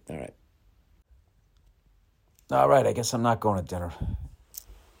that shit. All right. All right. I guess I'm not going to dinner.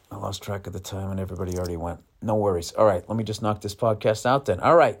 I lost track of the time, and everybody already went. No worries. All right, let me just knock this podcast out then.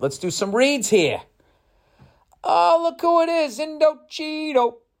 All right, let's do some reads here. Oh, look who it is,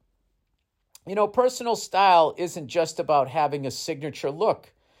 Indochino. You know, personal style isn't just about having a signature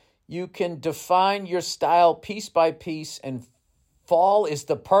look. You can define your style piece by piece, and fall is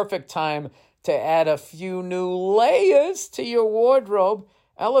the perfect time to add a few new layers to your wardrobe.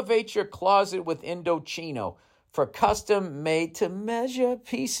 Elevate your closet with Indochino for custom made-to-measure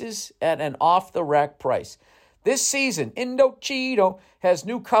pieces at an off-the-rack price. This season, Indochino has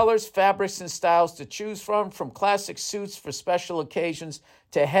new colors, fabrics, and styles to choose from classic suits for special occasions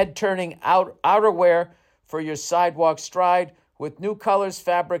to head-turning outerwear for your sidewalk stride. With new colors,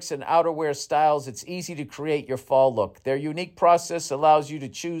 fabrics, and outerwear styles, it's easy to create your fall look. Their unique process allows you to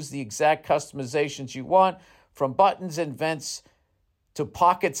choose the exact customizations you want, from buttons and vents to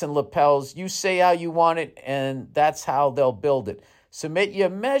pockets and lapels. You say how you want it, and that's how they'll build it. Submit your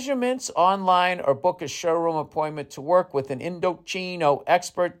measurements online or book a showroom appointment to work with an Indochino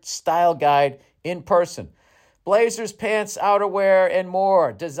expert style guide in person. Blazers, pants, outerwear, and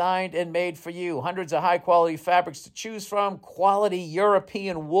more, designed and made for you. Hundreds of high-quality fabrics to choose from, quality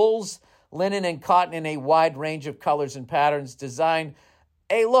European wools, linen, and cotton in a wide range of colors and patterns. Design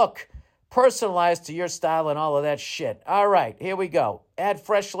a look personalized to your style and all of that shit. All right, here we go. Add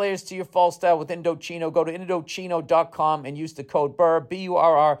fresh layers to your fall style with Indochino. Go to Indochino.com and use the code BURR,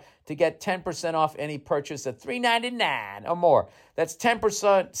 B-U-R-R, to get 10% off any purchase of $3.99 or more. That's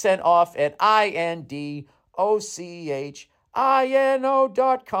 10% off at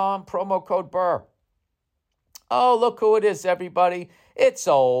INDOCHINO.com, promo code BURR. Oh, look who it is, everybody. It's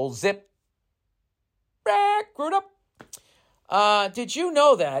old Zip Recruiter. Did you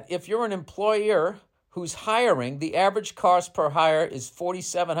know that if you're an employer who's hiring, the average cost per hire is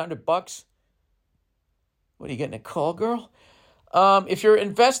 $4,700? What are you getting, a call, girl? If you're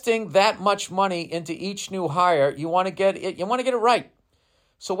investing that much money into each new hire, you want to get it. You want to get it right.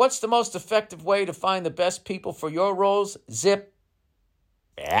 So, what's the most effective way to find the best people for your roles? Zip.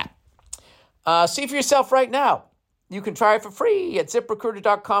 Yeah. See for yourself right now. You can try it for free at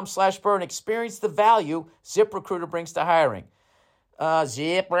ZipRecruiter.com/burn and experience the value ZipRecruiter brings to hiring.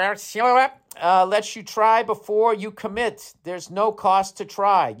 ZipRecruiter lets you try before you commit. There's no cost to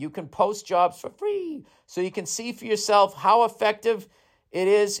try. You can post jobs for free so you can see for yourself how effective it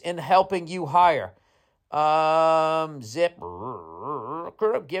is in helping you hire.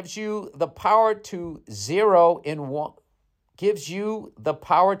 ZipRecruiter gives you the power to zero in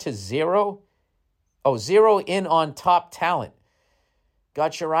on top talent.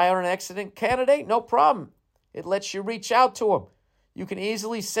 Got your eye on an excellent candidate? No problem. It lets you reach out to them. You can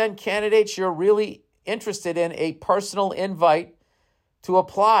easily send candidates you're really interested in a personal invite to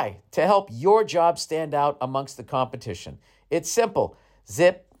apply to help your job stand out amongst the competition. It's simple.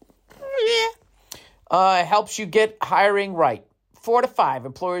 Zip helps you get hiring right. 4 to 5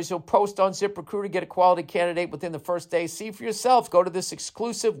 employers who post on ZipRecruiter get a quality candidate within the first day. See for yourself. Go to this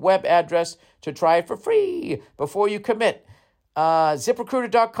exclusive web address to try it for free before you commit.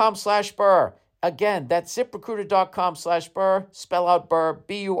 ZipRecruiter.com/burr. Again, that's ZipRecruiter.com/burr. Spell out burr,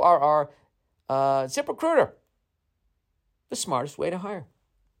 B-U-R-R. ZipRecruiter, the smartest way to hire.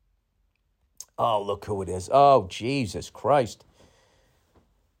 Oh, look who it is. Oh, Jesus Christ.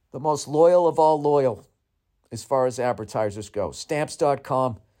 The most loyal of all loyal as far as advertisers go.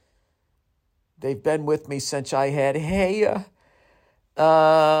 Stamps.com. They've been with me since I had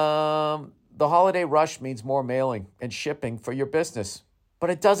The holiday rush means more mailing and shipping for your business, but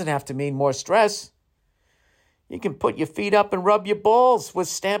it doesn't have to mean more stress. You can put your feet up and rub your balls with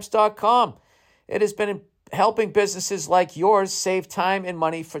Stamps.com. It has been helping businesses like yours save time and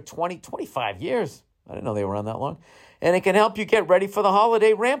money for 25 years. I didn't know they were around that long. And it can help you get ready for the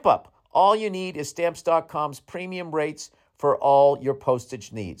holiday ramp-up. All you need is Stamps.com's premium rates for all your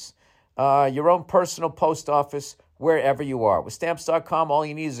postage needs. Your own personal post office, wherever you are. With Stamps.com, all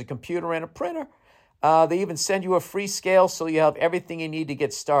you need is a computer and a printer. They even send you a free scale so you have everything you need to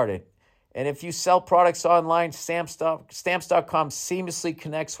get started. And if you sell products online, Stamps.com seamlessly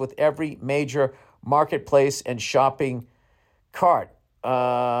connects with every major marketplace and shopping cart.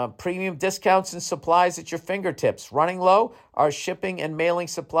 Premium discounts and supplies at your fingertips. Running low? Our shipping and mailing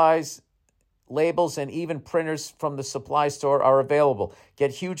supplies, labels, and even printers from the supply store are available.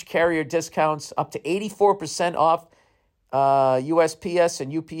 Get huge carrier discounts up to 84% off USPS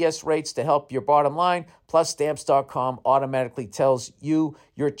and UPS rates to help your bottom line. Plus, Stamps.com automatically tells you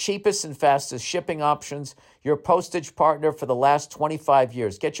your cheapest and fastest shipping options, your postage partner for the last 25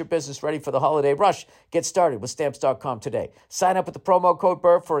 years. Get your business ready for the holiday rush. Get started with Stamps.com today. Sign up with the promo code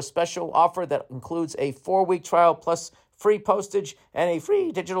BURR for a special offer that includes a 4-week trial plus free postage and a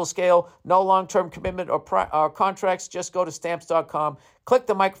free digital scale. No long-term commitment or contracts. Just go to Stamps.com, click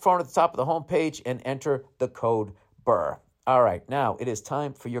the microphone at the top of the homepage, and enter the code BURR. All right, now it is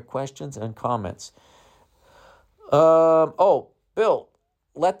time for your questions and comments. Bill,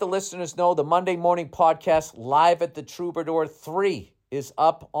 let the listeners know the Monday morning podcast Live at the Troubadour 3 is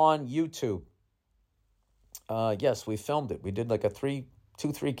up on YouTube. Yes, we filmed it. We did like a 3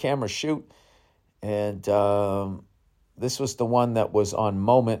 camera shoot. And this was the one that was on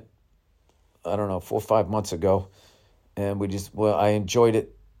Moment, I don't know, 4 or 5 months ago. And I enjoyed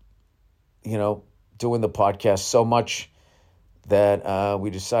it, doing the podcast so much that we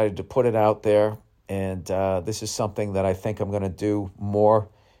decided to put it out there. And this is something that I think I'm going to do more.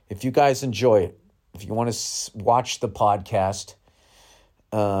 If you guys enjoy it, if you want to watch the podcast,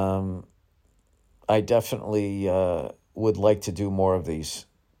 I definitely would like to do more of these.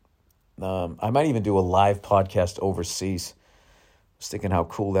 I might even do a live podcast overseas. I was thinking how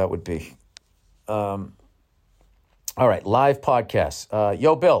cool that would be. All right, live podcasts.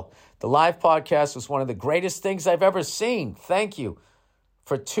 Yo, Bill, the live podcast was one of the greatest things I've ever seen. Thank you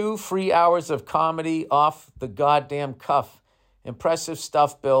for 2 free hours of comedy off the goddamn cuff. Impressive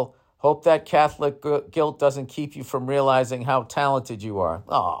stuff, Bill. Hope that Catholic guilt doesn't keep you from realizing how talented you are.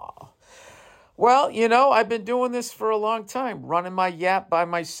 Aw. Well, I've been doing this for a long time, running my yap by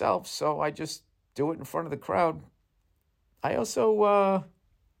myself, so I just do it in front of the crowd. I also,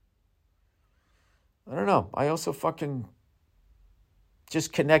 I also fucking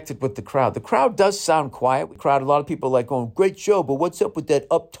just connected with the crowd. The crowd does sound quiet. A lot of people like going, great show, but what's up with that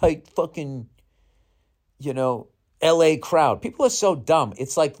uptight fucking, LA crowd? People are so dumb.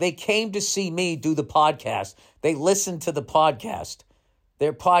 It's like they came to see me do the podcast. They listened to the podcast.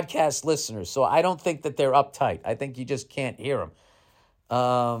 They're podcast listeners, so I don't think that they're uptight. I think you just can't hear them.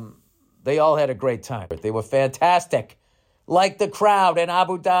 They all had a great time. They were fantastic, like the crowd in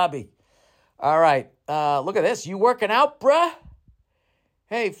Abu Dhabi. All right, look at this. You working out, bruh?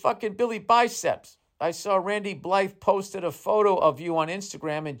 Hey, fucking Billy Biceps. I saw Randy Blythe posted a photo of you on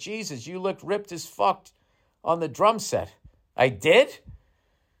Instagram, and Jesus, you looked ripped as fuck on the drum set. I did?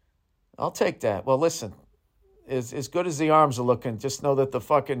 I'll take that. Well, listen. As good as the arms are looking, just know that the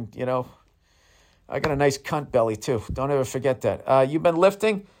fucking, I got a nice cunt belly too. Don't ever forget that. You've been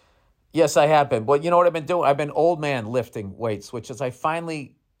lifting? Yes, I have been. But you know what I've been doing? I've been old man lifting weights, which is I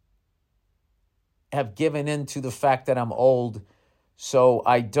finally have given in to the fact that I'm old. So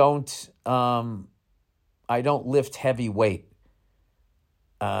I don't lift heavy weight.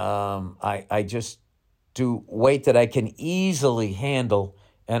 I just do weight that I can easily handle.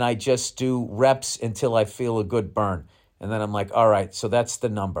 And I just do reps until I feel a good burn. And then I'm like, all right, so that's the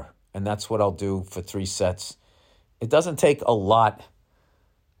number. And that's what I'll do for 3 sets. It doesn't take a lot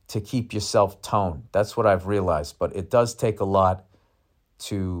to keep yourself toned. That's what I've realized. But it does take a lot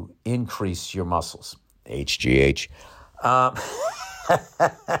to increase your muscles. HGH. Either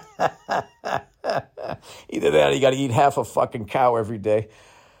that or you got to eat half a fucking cow every day.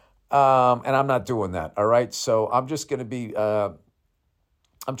 And I'm not doing that, all right? So I'm just going to be...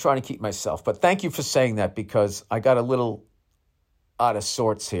 I'm trying to keep myself. But thank you for saying that because I got a little out of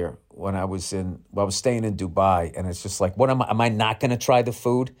sorts here when I was staying in Dubai. And it's just like, am I not going to try the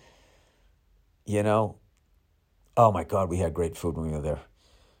food? Oh my God, we had great food when we were there.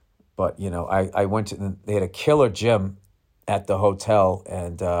 But, I went to, they had a killer gym at the hotel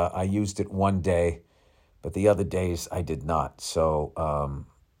and I used it one day. but the other days I did not. So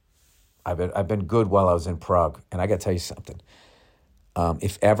I've been good while I was in Prague. And I got to tell you something.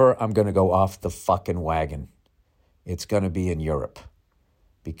 If ever I'm going to go off the fucking wagon, it's going to be in Europe,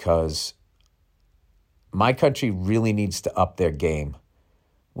 because my country really needs to up their game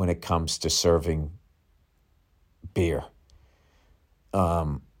when it comes to serving beer.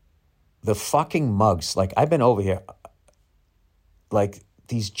 The fucking mugs, like I've been over here, like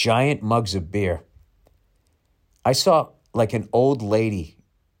these giant mugs of beer. I saw like an old lady,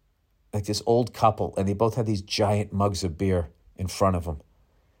 like this old couple, and they both had these giant mugs of beer in front of them.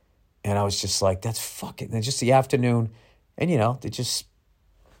 And I was just like, that's fucking, and just the afternoon. And, they're just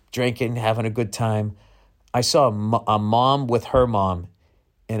drinking, having a good time. I saw a mom with her mom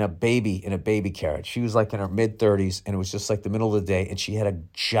and a baby in a baby carriage. She was like in her mid-30s, and it was just like the middle of the day. And she had a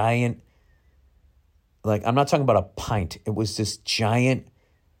giant, like, I'm not talking about a pint. It was this giant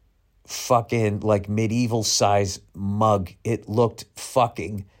fucking like medieval size mug. It looked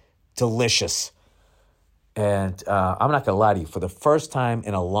fucking delicious. And I'm not going to lie to you. For the first time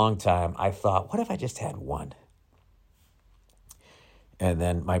in a long time, I thought, what if I just had one? And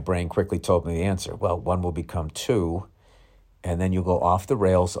then my brain quickly told me the answer. Well, one will become two, and then you'll go off the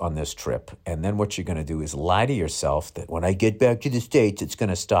rails on this trip. And then what you're going to do is lie to yourself that when I get back to the States, it's going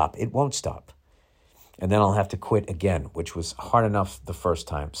to stop. It won't stop. And then I'll have to quit again, which was hard enough the first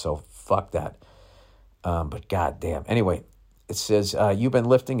time. So fuck that. But goddamn. Anyway. It says, you've been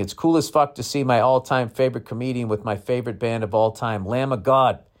lifting. It's cool as fuck to see my all-time favorite comedian with my favorite band of all time, Lamb of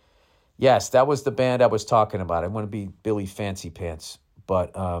God. Yes, that was the band I was talking about. I want to be Billy Fancy Pants.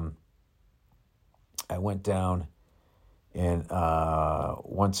 But I went down, and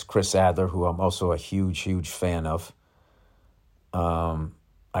once Chris Adler, who I'm also a huge, huge fan of,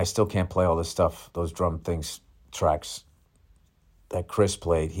 I still can't play all this stuff, those drum things, tracks that Chris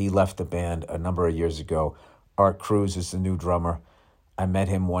played. He left the band a number of years ago. Art Cruz is the new drummer. I met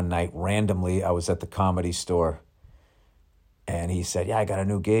him one night randomly. I was at the Comedy Store, and he said, "Yeah, I got a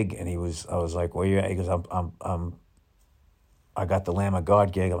new gig." And I was like, "Where you at?" He goes, I got the Lamb of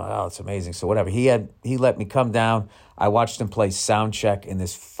God gig. I'm like, "Oh, it's amazing." So whatever. He let me come down. I watched him play sound check in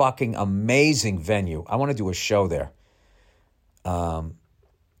this fucking amazing venue. I want to do a show there.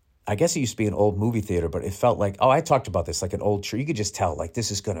 I guess it used to be an old movie theater, but it felt like, I talked about this, like an old tree. You could just tell, like, this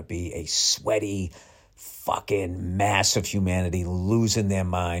is going to be a sweaty, fucking mass of humanity losing their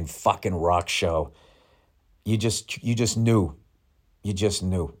mind, fucking rock show. You just knew. You just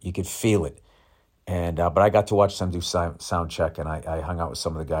knew. You could feel it. And but I got to watch them do sound check, and I hung out with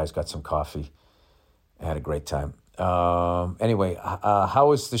some of the guys, got some coffee. I had a great time. Anyway, how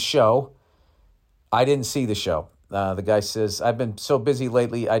was the show? I didn't see the show. The guy says, I've been so busy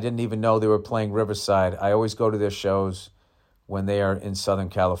lately, I didn't even know they were playing Riverside. I always go to their shows when they are in Southern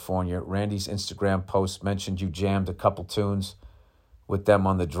California. Randy's Instagram post mentioned you jammed a couple tunes with them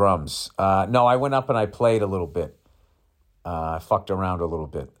on the drums. No, I went up and I played a little bit. I fucked around a little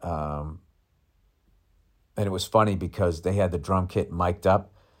bit. And it was funny because they had the drum kit mic'd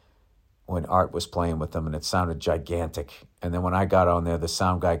up when Art was playing with them, and it sounded gigantic. And then when I got on there, the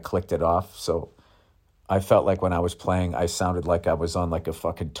sound guy clicked it off. So I felt like when I was playing, I sounded like I was on like a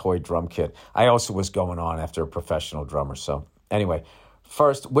fucking toy drum kit. I also was going on after a professional drummer. So anyway,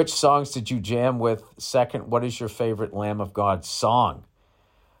 first, which songs did you jam with? Second, what is your favorite Lamb of God song?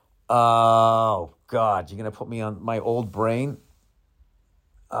 Oh, God, you're going to put me on my old brain?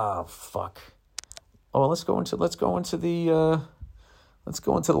 Oh, fuck. Oh, let's go into the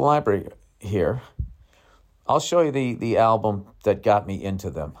library here. I'll show you the album that got me into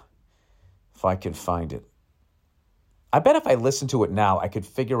them, if I can find it. I bet if I listen to it now, I could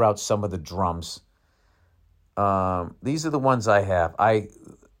figure out some of the drums. These are the ones I have.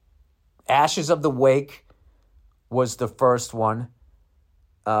 Ashes of the Wake was the first one.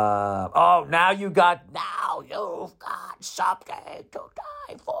 Now you've got something to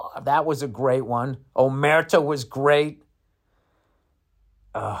die for. That was a great one. Omerta was great.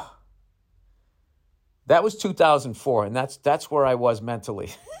 That was 2004, and that's where I was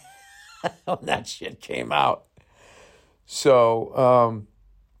mentally when that shit came out. So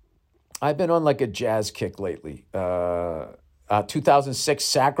I've been on like a jazz kick lately. 2006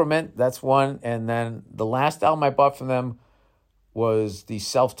 Sacrament, that's one. And then the last album I bought from them was the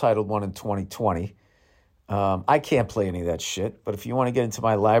self-titled one in 2020. I can't play any of that shit, but if you want to get into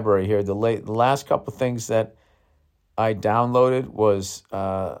my library here, the last couple things that I downloaded was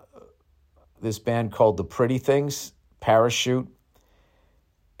this band called The Pretty Things, Parachute,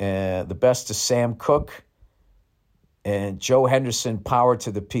 The Best of Sam Cooke, and Joe Henderson, Power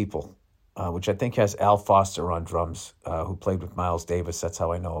to the People, which I think has Al Foster on drums, who played with Miles Davis. That's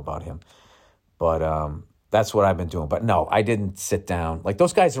how I know about him. But That's what I've been doing. But no, I didn't sit down. Like,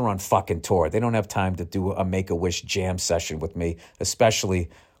 those guys are on fucking tour. They don't have time to do a Make-A-Wish jam session with me, especially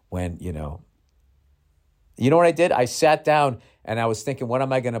when, you know. You know what I did? I sat down and I was thinking, what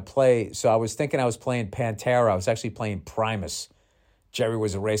am I going to play? So I was thinking I was playing Pantera. I was actually playing Primus. Jerry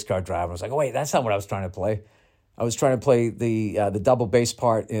was a race car driver. I was like, oh, wait, that's not what I was trying to play. I was trying to play the double bass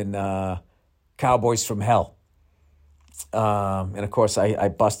part in Cowboys from Hell. And, of course, I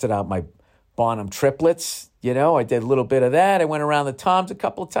busted out my Bonham triplets. You know, I did a little bit of that. I went around the toms a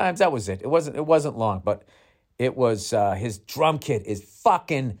couple of times. That was it. It wasn't long, but it was his drum kit is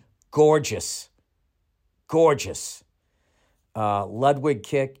fucking gorgeous. Gorgeous. Ludwig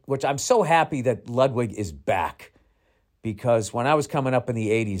kick, which I'm so happy that Ludwig is back, because when I was coming up in the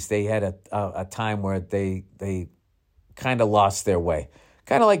 80s, they had a time where they kind of lost their way.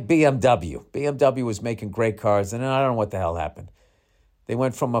 Kind of like BMW. BMW was making great cars, and I don't know what the hell happened. They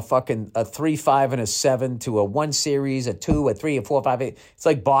went from a 3, 5, and a 7 to a 1 series, a 2, a 3, a 4, 5, 8. It's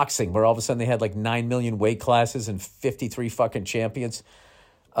like boxing, where all of a sudden they had like 9 million weight classes and 53 fucking champions.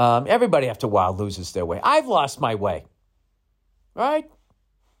 Everybody after a while loses their way. I've lost my way. Right?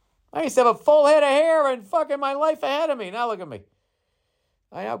 I used to have a full head of hair and fucking my life ahead of me. Now look at me.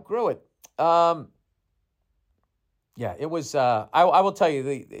 I outgrew it. Yeah, it was, I will tell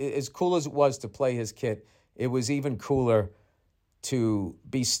you, as cool as it was to play his kit, it was even cooler to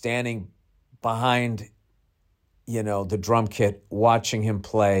be standing behind, you know, the drum kit, watching him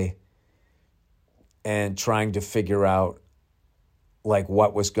play and trying to figure out, like,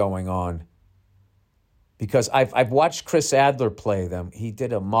 what was going on. Because I've watched Chris Adler play them. He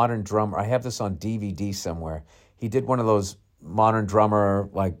did a Modern Drummer. I have this on DVD somewhere. He did one of those Modern Drummer,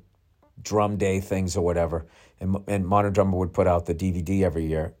 like, drum day things or whatever. And Modern Drummer would put out the DVD every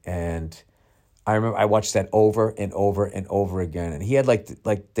year. And I remember I watched that over and over and over again. And he had like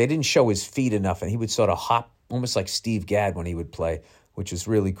they didn't show his feet enough. And he would sort of hop almost like Steve Gadd when he would play, which is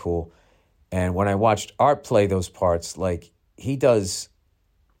really cool. And when I watched Art play those parts, like, he does,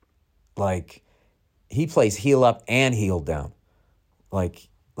 like, he plays heel up and heel down. Like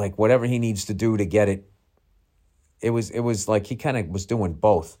whatever he needs to do to get it. It was like he kind of was doing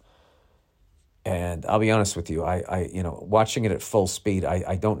both. And I'll be honest with you, I you know, watching it at full speed,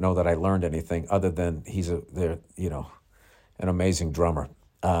 I don't know that I learned anything other than he's an amazing drummer.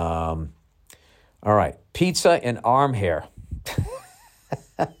 All right, pizza and arm hair.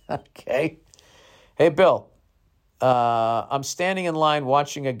 Okay. Hey, Bill, I'm standing in line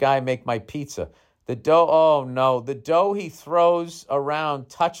watching a guy make my pizza. The dough he throws around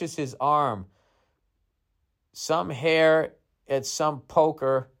touches his arm. Some hair at some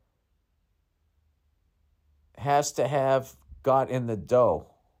poker has to have got in the dough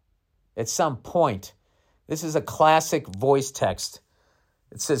at some point. This is a classic voice text.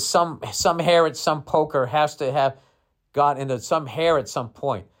 It says some hair at some poker has to have got into some hair at some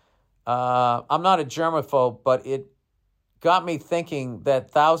point. I'm not a germaphobe, but it got me thinking that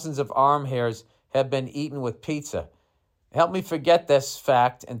thousands of arm hairs have been eaten with pizza. Help me forget this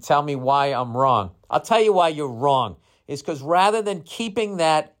fact and tell me why I'm wrong. I'll tell you why you're wrong. It's because rather than keeping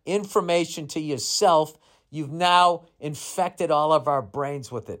that information to yourself, you've now infected all of our brains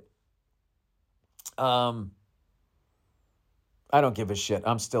with it. I don't give a shit.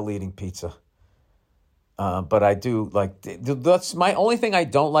 I'm still eating pizza. But I do like, that's my only thing I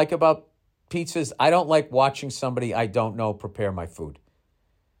don't like about pizza is I don't like watching somebody I don't know prepare my food.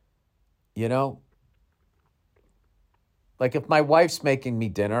 You know? Like, if my wife's making me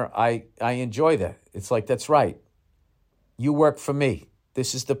dinner, I enjoy that. It's like, that's right. You work for me.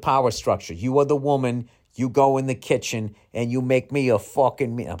 This is the power structure. You are the woman. You go in the kitchen and you make me a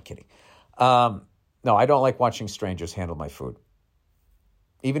fucking meal. I'm kidding. No, I don't like watching strangers handle my food.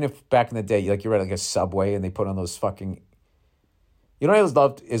 Even if back in the day, like, you're at like a Subway and they put on those fucking... You know what I always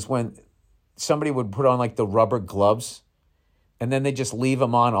loved is when somebody would put on like the rubber gloves and then they just leave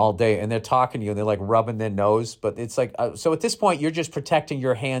them on all day and they're talking to you and they're like rubbing their nose. But it's like, so at this point, you're just protecting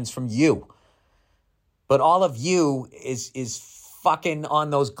your hands from you. But all of you is fucking on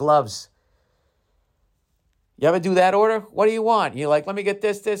those gloves. You ever do that order? What do you want? You're like, let me get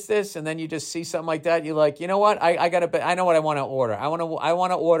this, and then you just see something like that. You're like, you know what? I know what I want to order. I want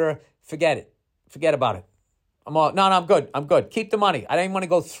to order. Forget it. Forget about it. No, I'm good. I'm good. Keep the money. I don't even want to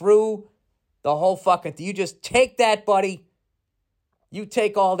go through the whole fucking thing. You just take that, buddy. You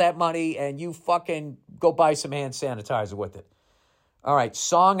take all that money and you fucking go buy some hand sanitizer with it. All right,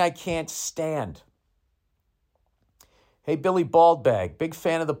 song I can't stand. Hey, Billy Baldbag, big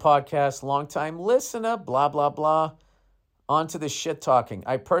fan of the podcast, long-time listener, blah, blah, blah. On to the shit talking.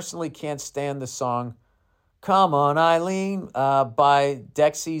 I personally can't stand the song Come On, Eileen by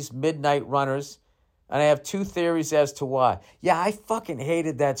Dexy's Midnight Runners. And I have two theories as to why. Yeah, I fucking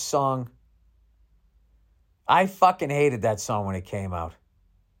hated that song. I fucking hated that song when it came out.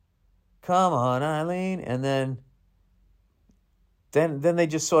 Come on, Eileen. And then they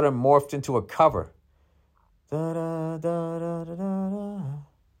just sort of morphed into a cover. Da, da, da, da, da, da.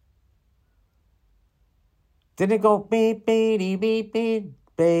 Didn't it go beep, beep, beep, beep,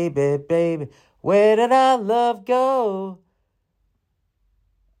 baby, baby, where did our love go?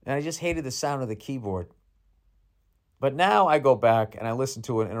 And I just hated the sound of the keyboard. But now I go back and I listen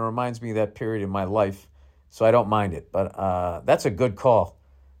to it and it reminds me of that period in my life, so I don't mind it. But that's a good call.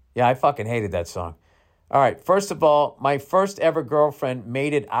 Yeah, I fucking hated that song. All right, first of all, my first ever girlfriend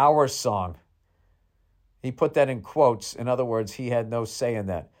made it our song. He put that in quotes. In other words, he had no say in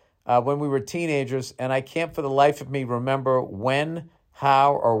that. When we were teenagers, and I can't for the life of me remember when,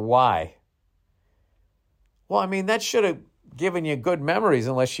 how, or why. Well, I mean, that should have given you good memories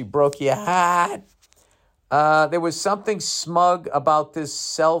unless she broke your heart. There was something smug about this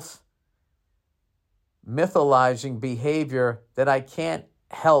self-mythologizing behavior that I can't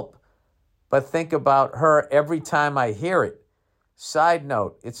help but think about her every time I hear it. Side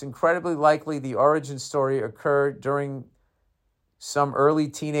note, it's incredibly likely the origin story occurred during some early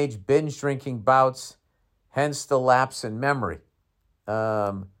teenage binge drinking bouts, hence the lapse in memory.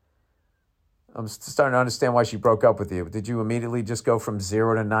 I'm starting to understand why she broke up with you. Did you immediately just go from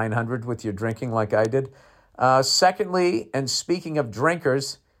 0 to 900 with your drinking like I did? Secondly, and speaking of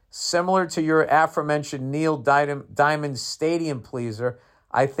drinkers, similar to your aforementioned Neil Diamond stadium pleaser,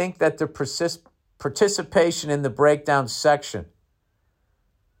 I think that the participation in the breakdown section,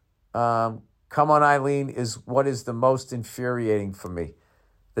 Come on, Eileen, is what is the most infuriating for me.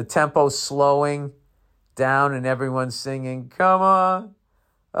 The tempo slowing down and everyone singing, come on,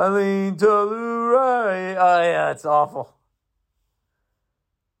 Eileen, Telluride. Oh, yeah, it's awful.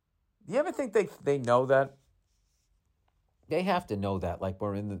 Do you ever think they know that? They have to know that, like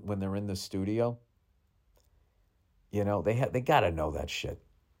when they're in the studio. You know, they got to know that shit.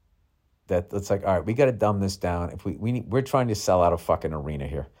 That it's like, all right, we got to dumb this down. If we're trying to sell out a fucking arena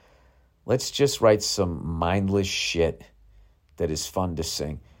here. Let's just write some mindless shit that is fun to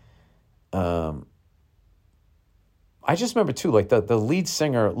sing. I just remember too, like the lead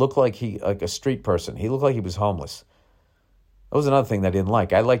singer looked like a street person. He looked like he was homeless. That was another thing that I didn't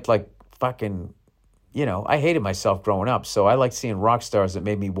like. I liked like fucking, I hated myself growing up. So I liked seeing rock stars that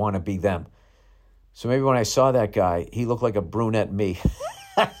made me want to be them. So maybe when I saw that guy, he looked like a brunette me.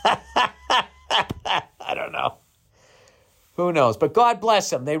 I don't know. Who knows? But God bless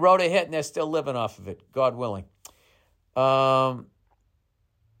them. They wrote a hit and they're still living off of it. God willing. He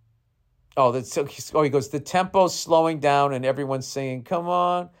goes, the tempo's slowing down and everyone's singing, come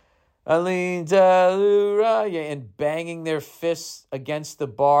on, Eileen, Telluride, and banging their fists against the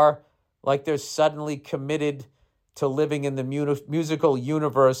bar like they're suddenly committed to living in the musical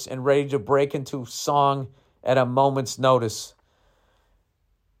universe and ready to break into song at a moment's notice.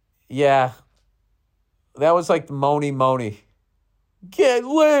 Yeah. That was like the Moni. Get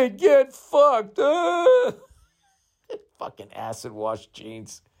laid, get fucked. Fucking acid wash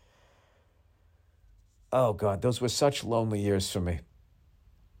jeans. Oh, God, those were such lonely years for me.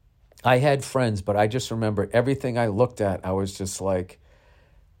 I had friends, but I just remember everything I looked at, I was just like,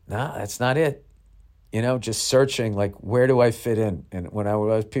 nah, that's not it. Just searching, like, where do I fit in? And when I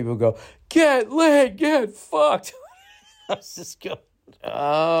was, people go, get laid, get fucked. I was just going,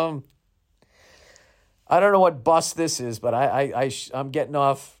 I don't know what bus this is, but I'm getting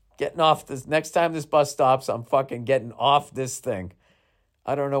off this. Next time this bus stops, I'm fucking getting off this thing.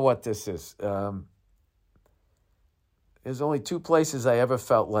 I don't know what this is. There's only two places I ever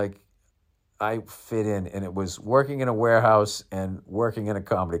felt like I fit in, and it was working in a warehouse and working in a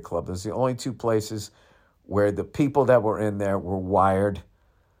comedy club. Those are the only two places where the people that were in there were wired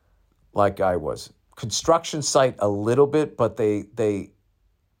like I was. Construction site a little bit, but they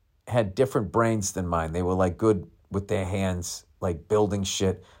had different brains than mine. They were like good with their hands, like building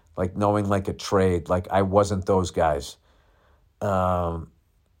shit, like knowing like a trade. Like I wasn't those guys. I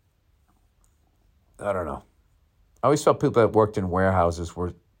don't know. I always felt people that worked in warehouses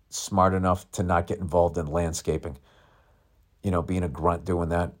were smart enough to not get involved in landscaping. Being a grunt doing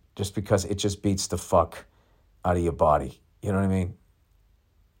that, just because it just beats the fuck out of your body. You know what I mean?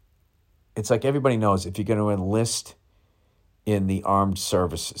 It's like everybody knows if you're going to enlist in the armed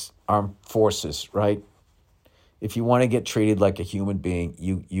forces, right? If you want to get treated like a human being,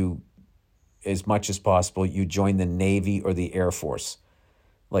 you as much as possible, you join the Navy or the Air Force.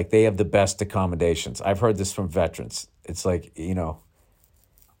 Like they have the best accommodations. I've heard this from veterans. It's like, if you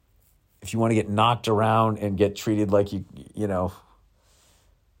want to get knocked around and get treated like you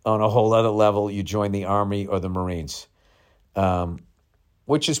on a whole other level, you join the Army or the Marines,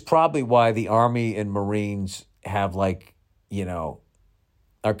 which is probably why the Army and Marines have like,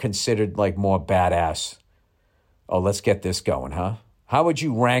 are considered like more badass. Oh, let's get this going, huh? How would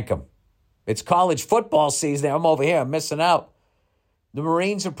you rank them? It's college football season. I'm over here. I'm missing out. The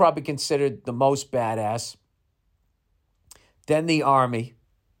Marines are probably considered the most badass. Then the Army.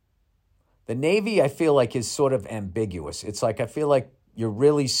 The Navy, I feel like, is sort of ambiguous. It's like, I feel like you're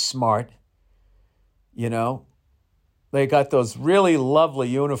really smart. They got those really lovely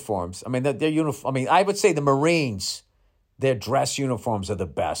uniforms. I mean, I would say the Marines, their dress uniforms are the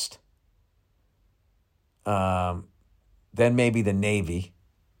best. Then maybe the Navy.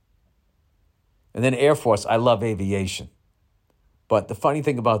 And then Air Force, I love aviation. But the funny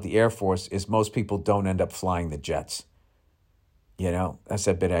thing about the Air Force is most people don't end up flying the jets. That's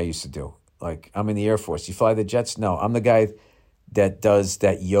that bit I used to do. Like, I'm in the Air Force. You fly the jets? No, I'm the guy that does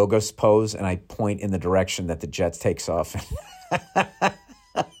that yoga pose, and I point in the direction that the jet takes off.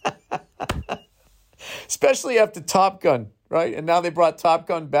 Especially after Top Gun, right? And now they brought Top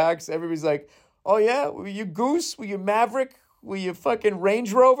Gun back. So everybody's like, oh, yeah? Were you Goose? Were you Maverick? Were you fucking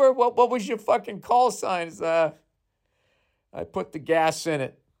Range Rover? What was your fucking call signs? I put the gas in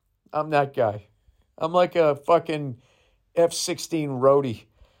it. I'm that guy. I'm like a fucking F-16 roadie.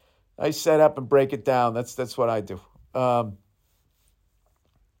 I set up and break it down. That's what I do.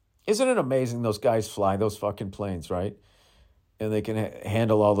 Isn't it amazing those guys fly those fucking planes, right? And they can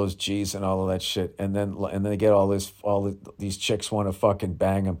handle all those G's and all of that shit. And then they get these chicks want to fucking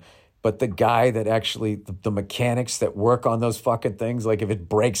bang them. But the guy that actually, the mechanics that work on those fucking things, like if it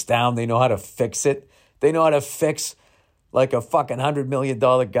breaks down, they know how to fix it. They know how to fix like a fucking $100 million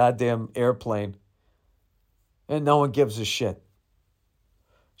goddamn airplane. And no one gives a shit.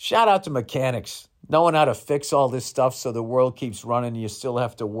 Shout out to mechanics. Knowing how to fix all this stuff so the world keeps running. You still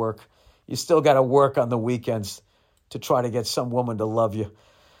have to work. You still got to work on the weekends to try to get some woman to love you.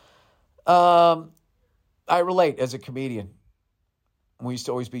 I relate as a comedian. We used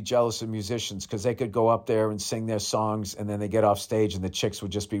to always be jealous of musicians because they could go up there and sing their songs and then they get off stage and the chicks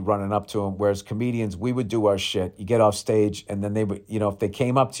would just be running up to them. Whereas comedians, we would do our shit. You get off stage and then they would, if they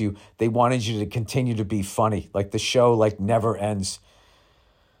came up to you, they wanted you to continue to be funny. Like the show never ends.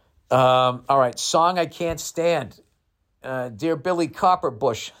 All right, song I can't stand. Dear Billy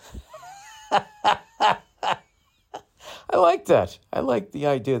Copperbush. I like that. I like the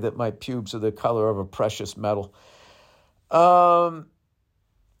idea that my pubes are the color of a precious metal.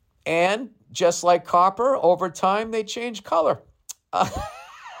 And just like copper, over time they change color.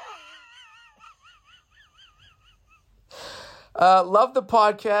 Love the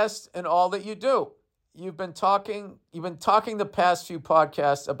podcast and all that you do. You've been talking the past few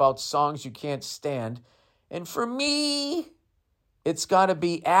podcasts about songs you can't stand. And for me, it's got to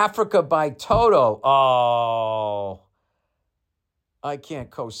be Africa by Toto. Oh, I can't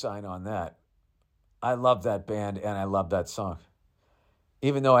co-sign on that. I love that band and I love that song.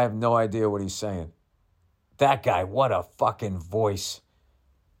 Even though I have no idea what he's saying. That guy, what a fucking voice.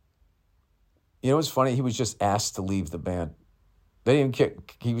 You know what's funny? He was just asked to leave the band. They didn't care.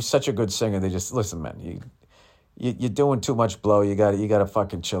 He was such a good singer. They just, listen, man, you're doing too much blow. You gotta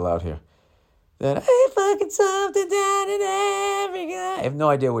fucking chill out here. Then, I fucking something down in Africa. I have no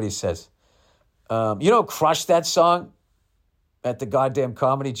idea what he says. Crush that song at the goddamn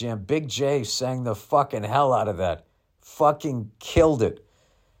Comedy Jam. Big J sang the fucking hell out of that. Fucking killed it.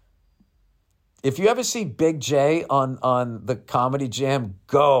 If you ever see Big J on the Comedy Jam,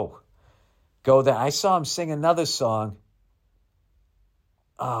 go there. I saw him sing another song.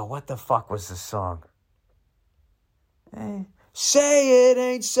 Oh, what the fuck was the song? Say it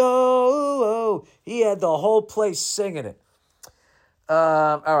ain't so. He had the whole place singing it.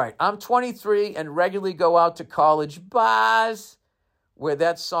 All right. I'm 23 and regularly go out to college bars where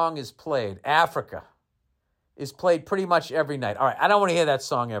that song is played. Africa is played pretty much every night. All right. I don't want to hear that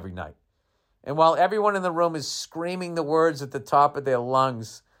song every night. And while everyone in the room is screaming the words at the top of their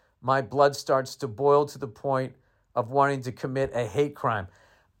lungs, my blood starts to boil to the point of wanting to commit a hate crime.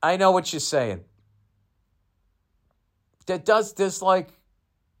 I know what you're saying. I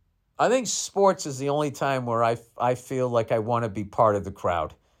think sports is the only time where I feel like I want to be part of the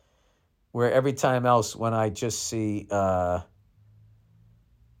crowd. Where every time else when I just see,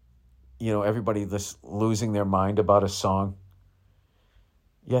 everybody just losing their mind about a song.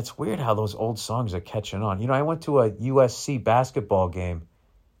 Yeah, it's weird how those old songs are catching on. I went to a USC basketball game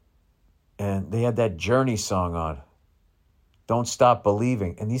and they had that Journey song on. Don't Stop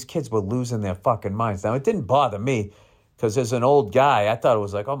Believing. And these kids were losing their fucking minds. Now, it didn't bother me because as an old guy, I thought it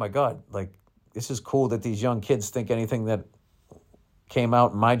was like, oh my God, like, this is cool that these young kids think anything that came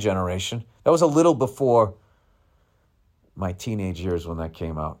out in my generation. That was a little before my teenage years when that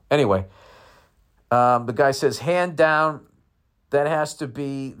came out. Anyway, the guy says, hand down, that has to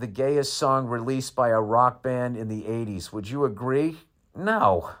be the gayest song released by a rock band in the 80s. Would you agree?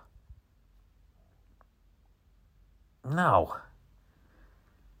 No. No.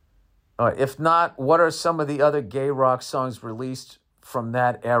 All right, if not, what are some of the other gay rock songs released from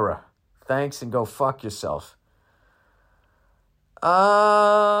that era? Thanks and go fuck yourself. I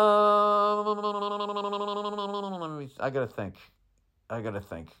gotta think.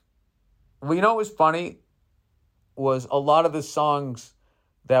 Well, you know what was funny? Was a lot of the songs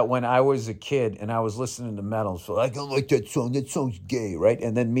that when I was a kid and I was listening to metal, so I don't like that song. That song's gay, right?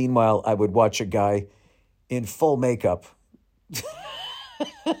 And then meanwhile, I would watch a guy in full makeup,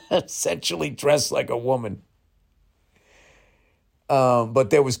 essentially dressed like a woman. But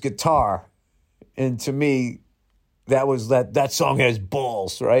there was guitar, and to me, that song has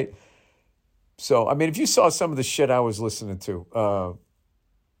balls, right? So, I mean, if you saw some of the shit I was listening to,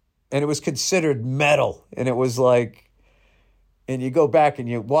 and it was considered metal, and it was like, and you go back and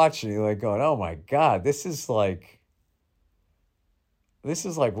you watch it, and you're like going, oh my God, this is like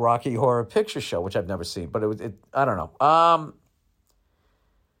Rocky Horror Picture Show, which I've never seen, but I don't know.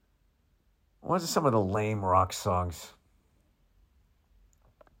 What are some of the lame rock songs?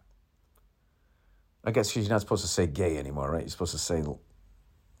 I guess you're not supposed to say gay anymore, right? You're supposed to say, you're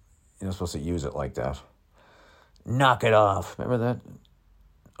not supposed to use it like that. Knock It Off. Remember that?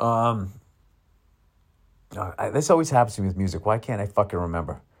 This always happens to me with music. Why can't I fucking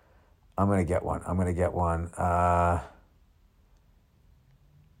remember? I'm going to get one. All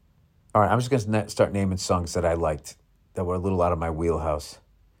right, I'm just going to start naming songs that I liked that were a little out of my wheelhouse.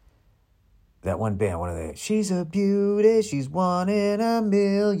 That one band, one of the, she's a beauty, she's one in a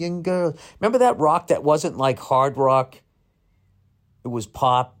million girls. Remember that rock that wasn't like hard rock? It was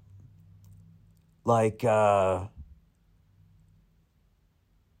pop. Like, what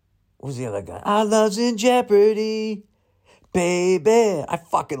was the other guy? Our love's in jeopardy, baby. I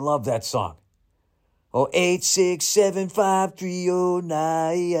fucking love that song. Oh,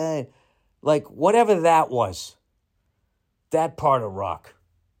 8675309. Like, whatever that was. That part of rock.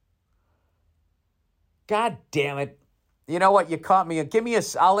 God damn it. You know what? You caught me.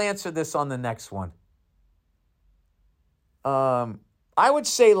 I'll answer this on the next one. I would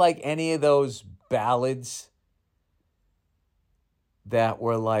say like any of those ballads that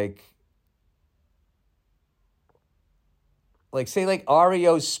were like say like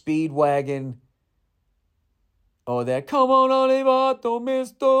REO's Speedwagon, or that Come On Olivato,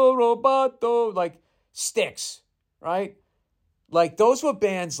 Mr. Roboto, like Styx, right? Like, those were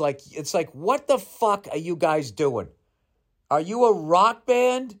bands, like, it's like, what the fuck are you guys doing? Are you a rock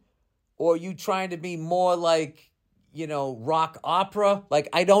band? Or are you trying to be more like, rock opera? Like,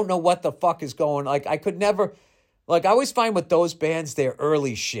 I don't know what the fuck is going on. Like, I could never, like, I always find with those bands, their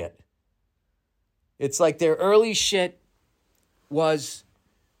early shit. It's like their early shit was,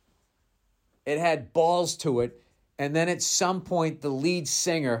 it had balls to it. And then at some point, the lead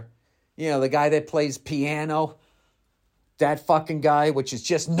singer, the guy that plays piano, that fucking guy, which is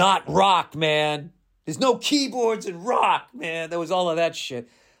just not rock, man. There's no keyboards in rock, man. There was all of that shit.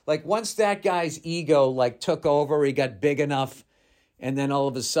 Like, once that guy's ego, like, took over, he got big enough, and then all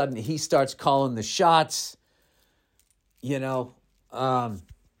of a sudden he starts calling the shots, But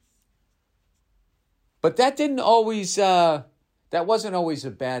that didn't always, that wasn't always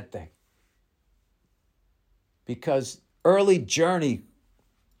a bad thing. Because early Journey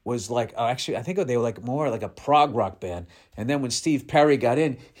was like, actually, I think they were like more like a prog rock band. And then when Steve Perry got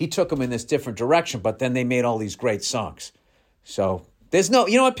in, he took them in this different direction, but then they made all these great songs. So there's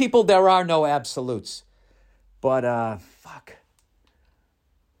no, people, there are no absolutes. But, fuck.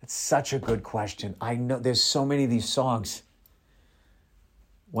 It's such a good question. I know there's so many of these songs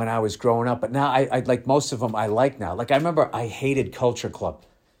when I was growing up, but now I like most of them I like now. Like, I remember I hated Culture Club.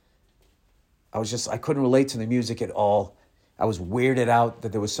 I couldn't relate to the music at all. I was weirded out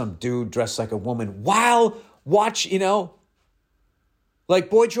that there was some dude dressed like a woman. Like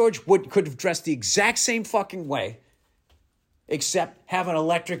Boy George could have dressed the exact same fucking way, except have an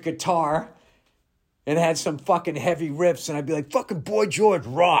electric guitar and had some fucking heavy riffs, and I'd be like, fucking Boy George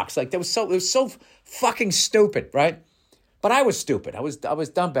rocks. Like, it was so fucking stupid, right? But I was stupid. I was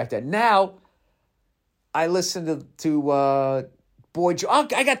dumb back then. Now, I listen to Boy George. Oh,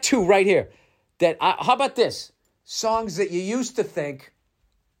 I got two right here. How about this? Songs that you used to think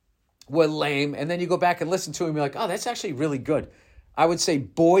were lame, and then you go back and listen to them, you're like, oh, that's actually really good. I would say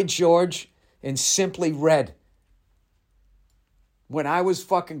Boy George and Simply Red. When I was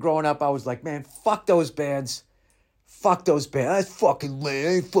fucking growing up, I was like, man, fuck those bands. Fuck those bands. That's fucking lame. I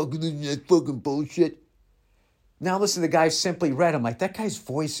ain't fucking listening to that fucking bullshit. Now listen to the guy Simply Red. I'm like, that guy's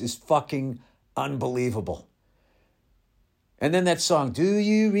voice is fucking unbelievable. And then that song, Do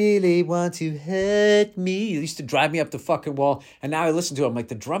You Really Want to Hurt Me? It used to drive me up the fucking wall. And now I listen to it, I'm like,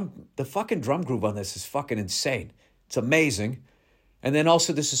 the fucking drum groove on this is fucking insane. It's amazing. And then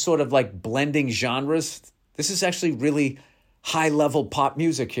also this is sort of like blending genres. This is actually really high-level pop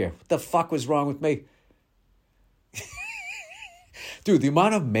music here. What the fuck was wrong with me? Dude, the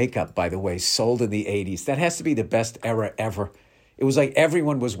amount of makeup, by the way, sold in the 80s, that has to be the best era ever. It was like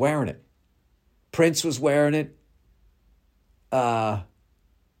everyone was wearing it. Prince was wearing it.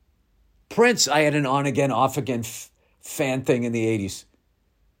 Prince, I had an on-again, off-again fan thing in the 80s.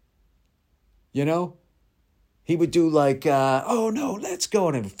 You know? He would do like, oh no, let's go,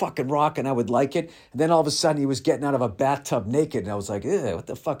 and I'd fucking rock, and I would like it. And then all of a sudden he was getting out of a bathtub naked, and I was like, ew, what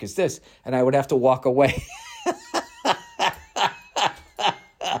the fuck is this? And I would have to walk away.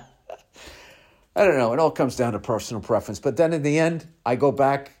 I don't know. It all comes down to personal preference. But then in the end, I go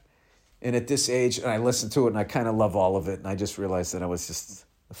back, and at this age, and I listen to it, and I kind of love all of it. And I just realized that I was just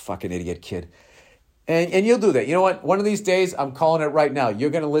a fucking idiot kid. And you'll do that. You know what? One of these days, I'm calling it right now.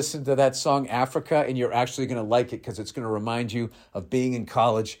 You're going to listen to that song, Africa, and you're actually going to like it because it's going to remind you of being in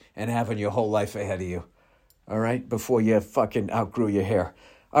college and having your whole life ahead of you. All right? Before you fucking outgrew your hair.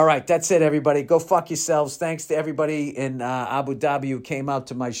 All right, that's it, everybody. Go fuck yourselves. Thanks to everybody in Abu Dhabi who came out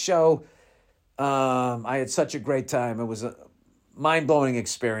to my show. I had such a great time. It was a mind-blowing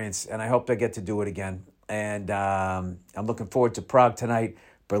experience, and I hope I get to do it again. And I'm looking forward to Prague tonight,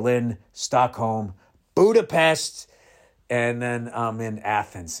 Berlin, Stockholm, Budapest, and then I'm in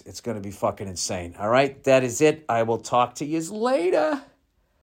Athens. It's going to be fucking insane. All right, that is it. I will talk to you later.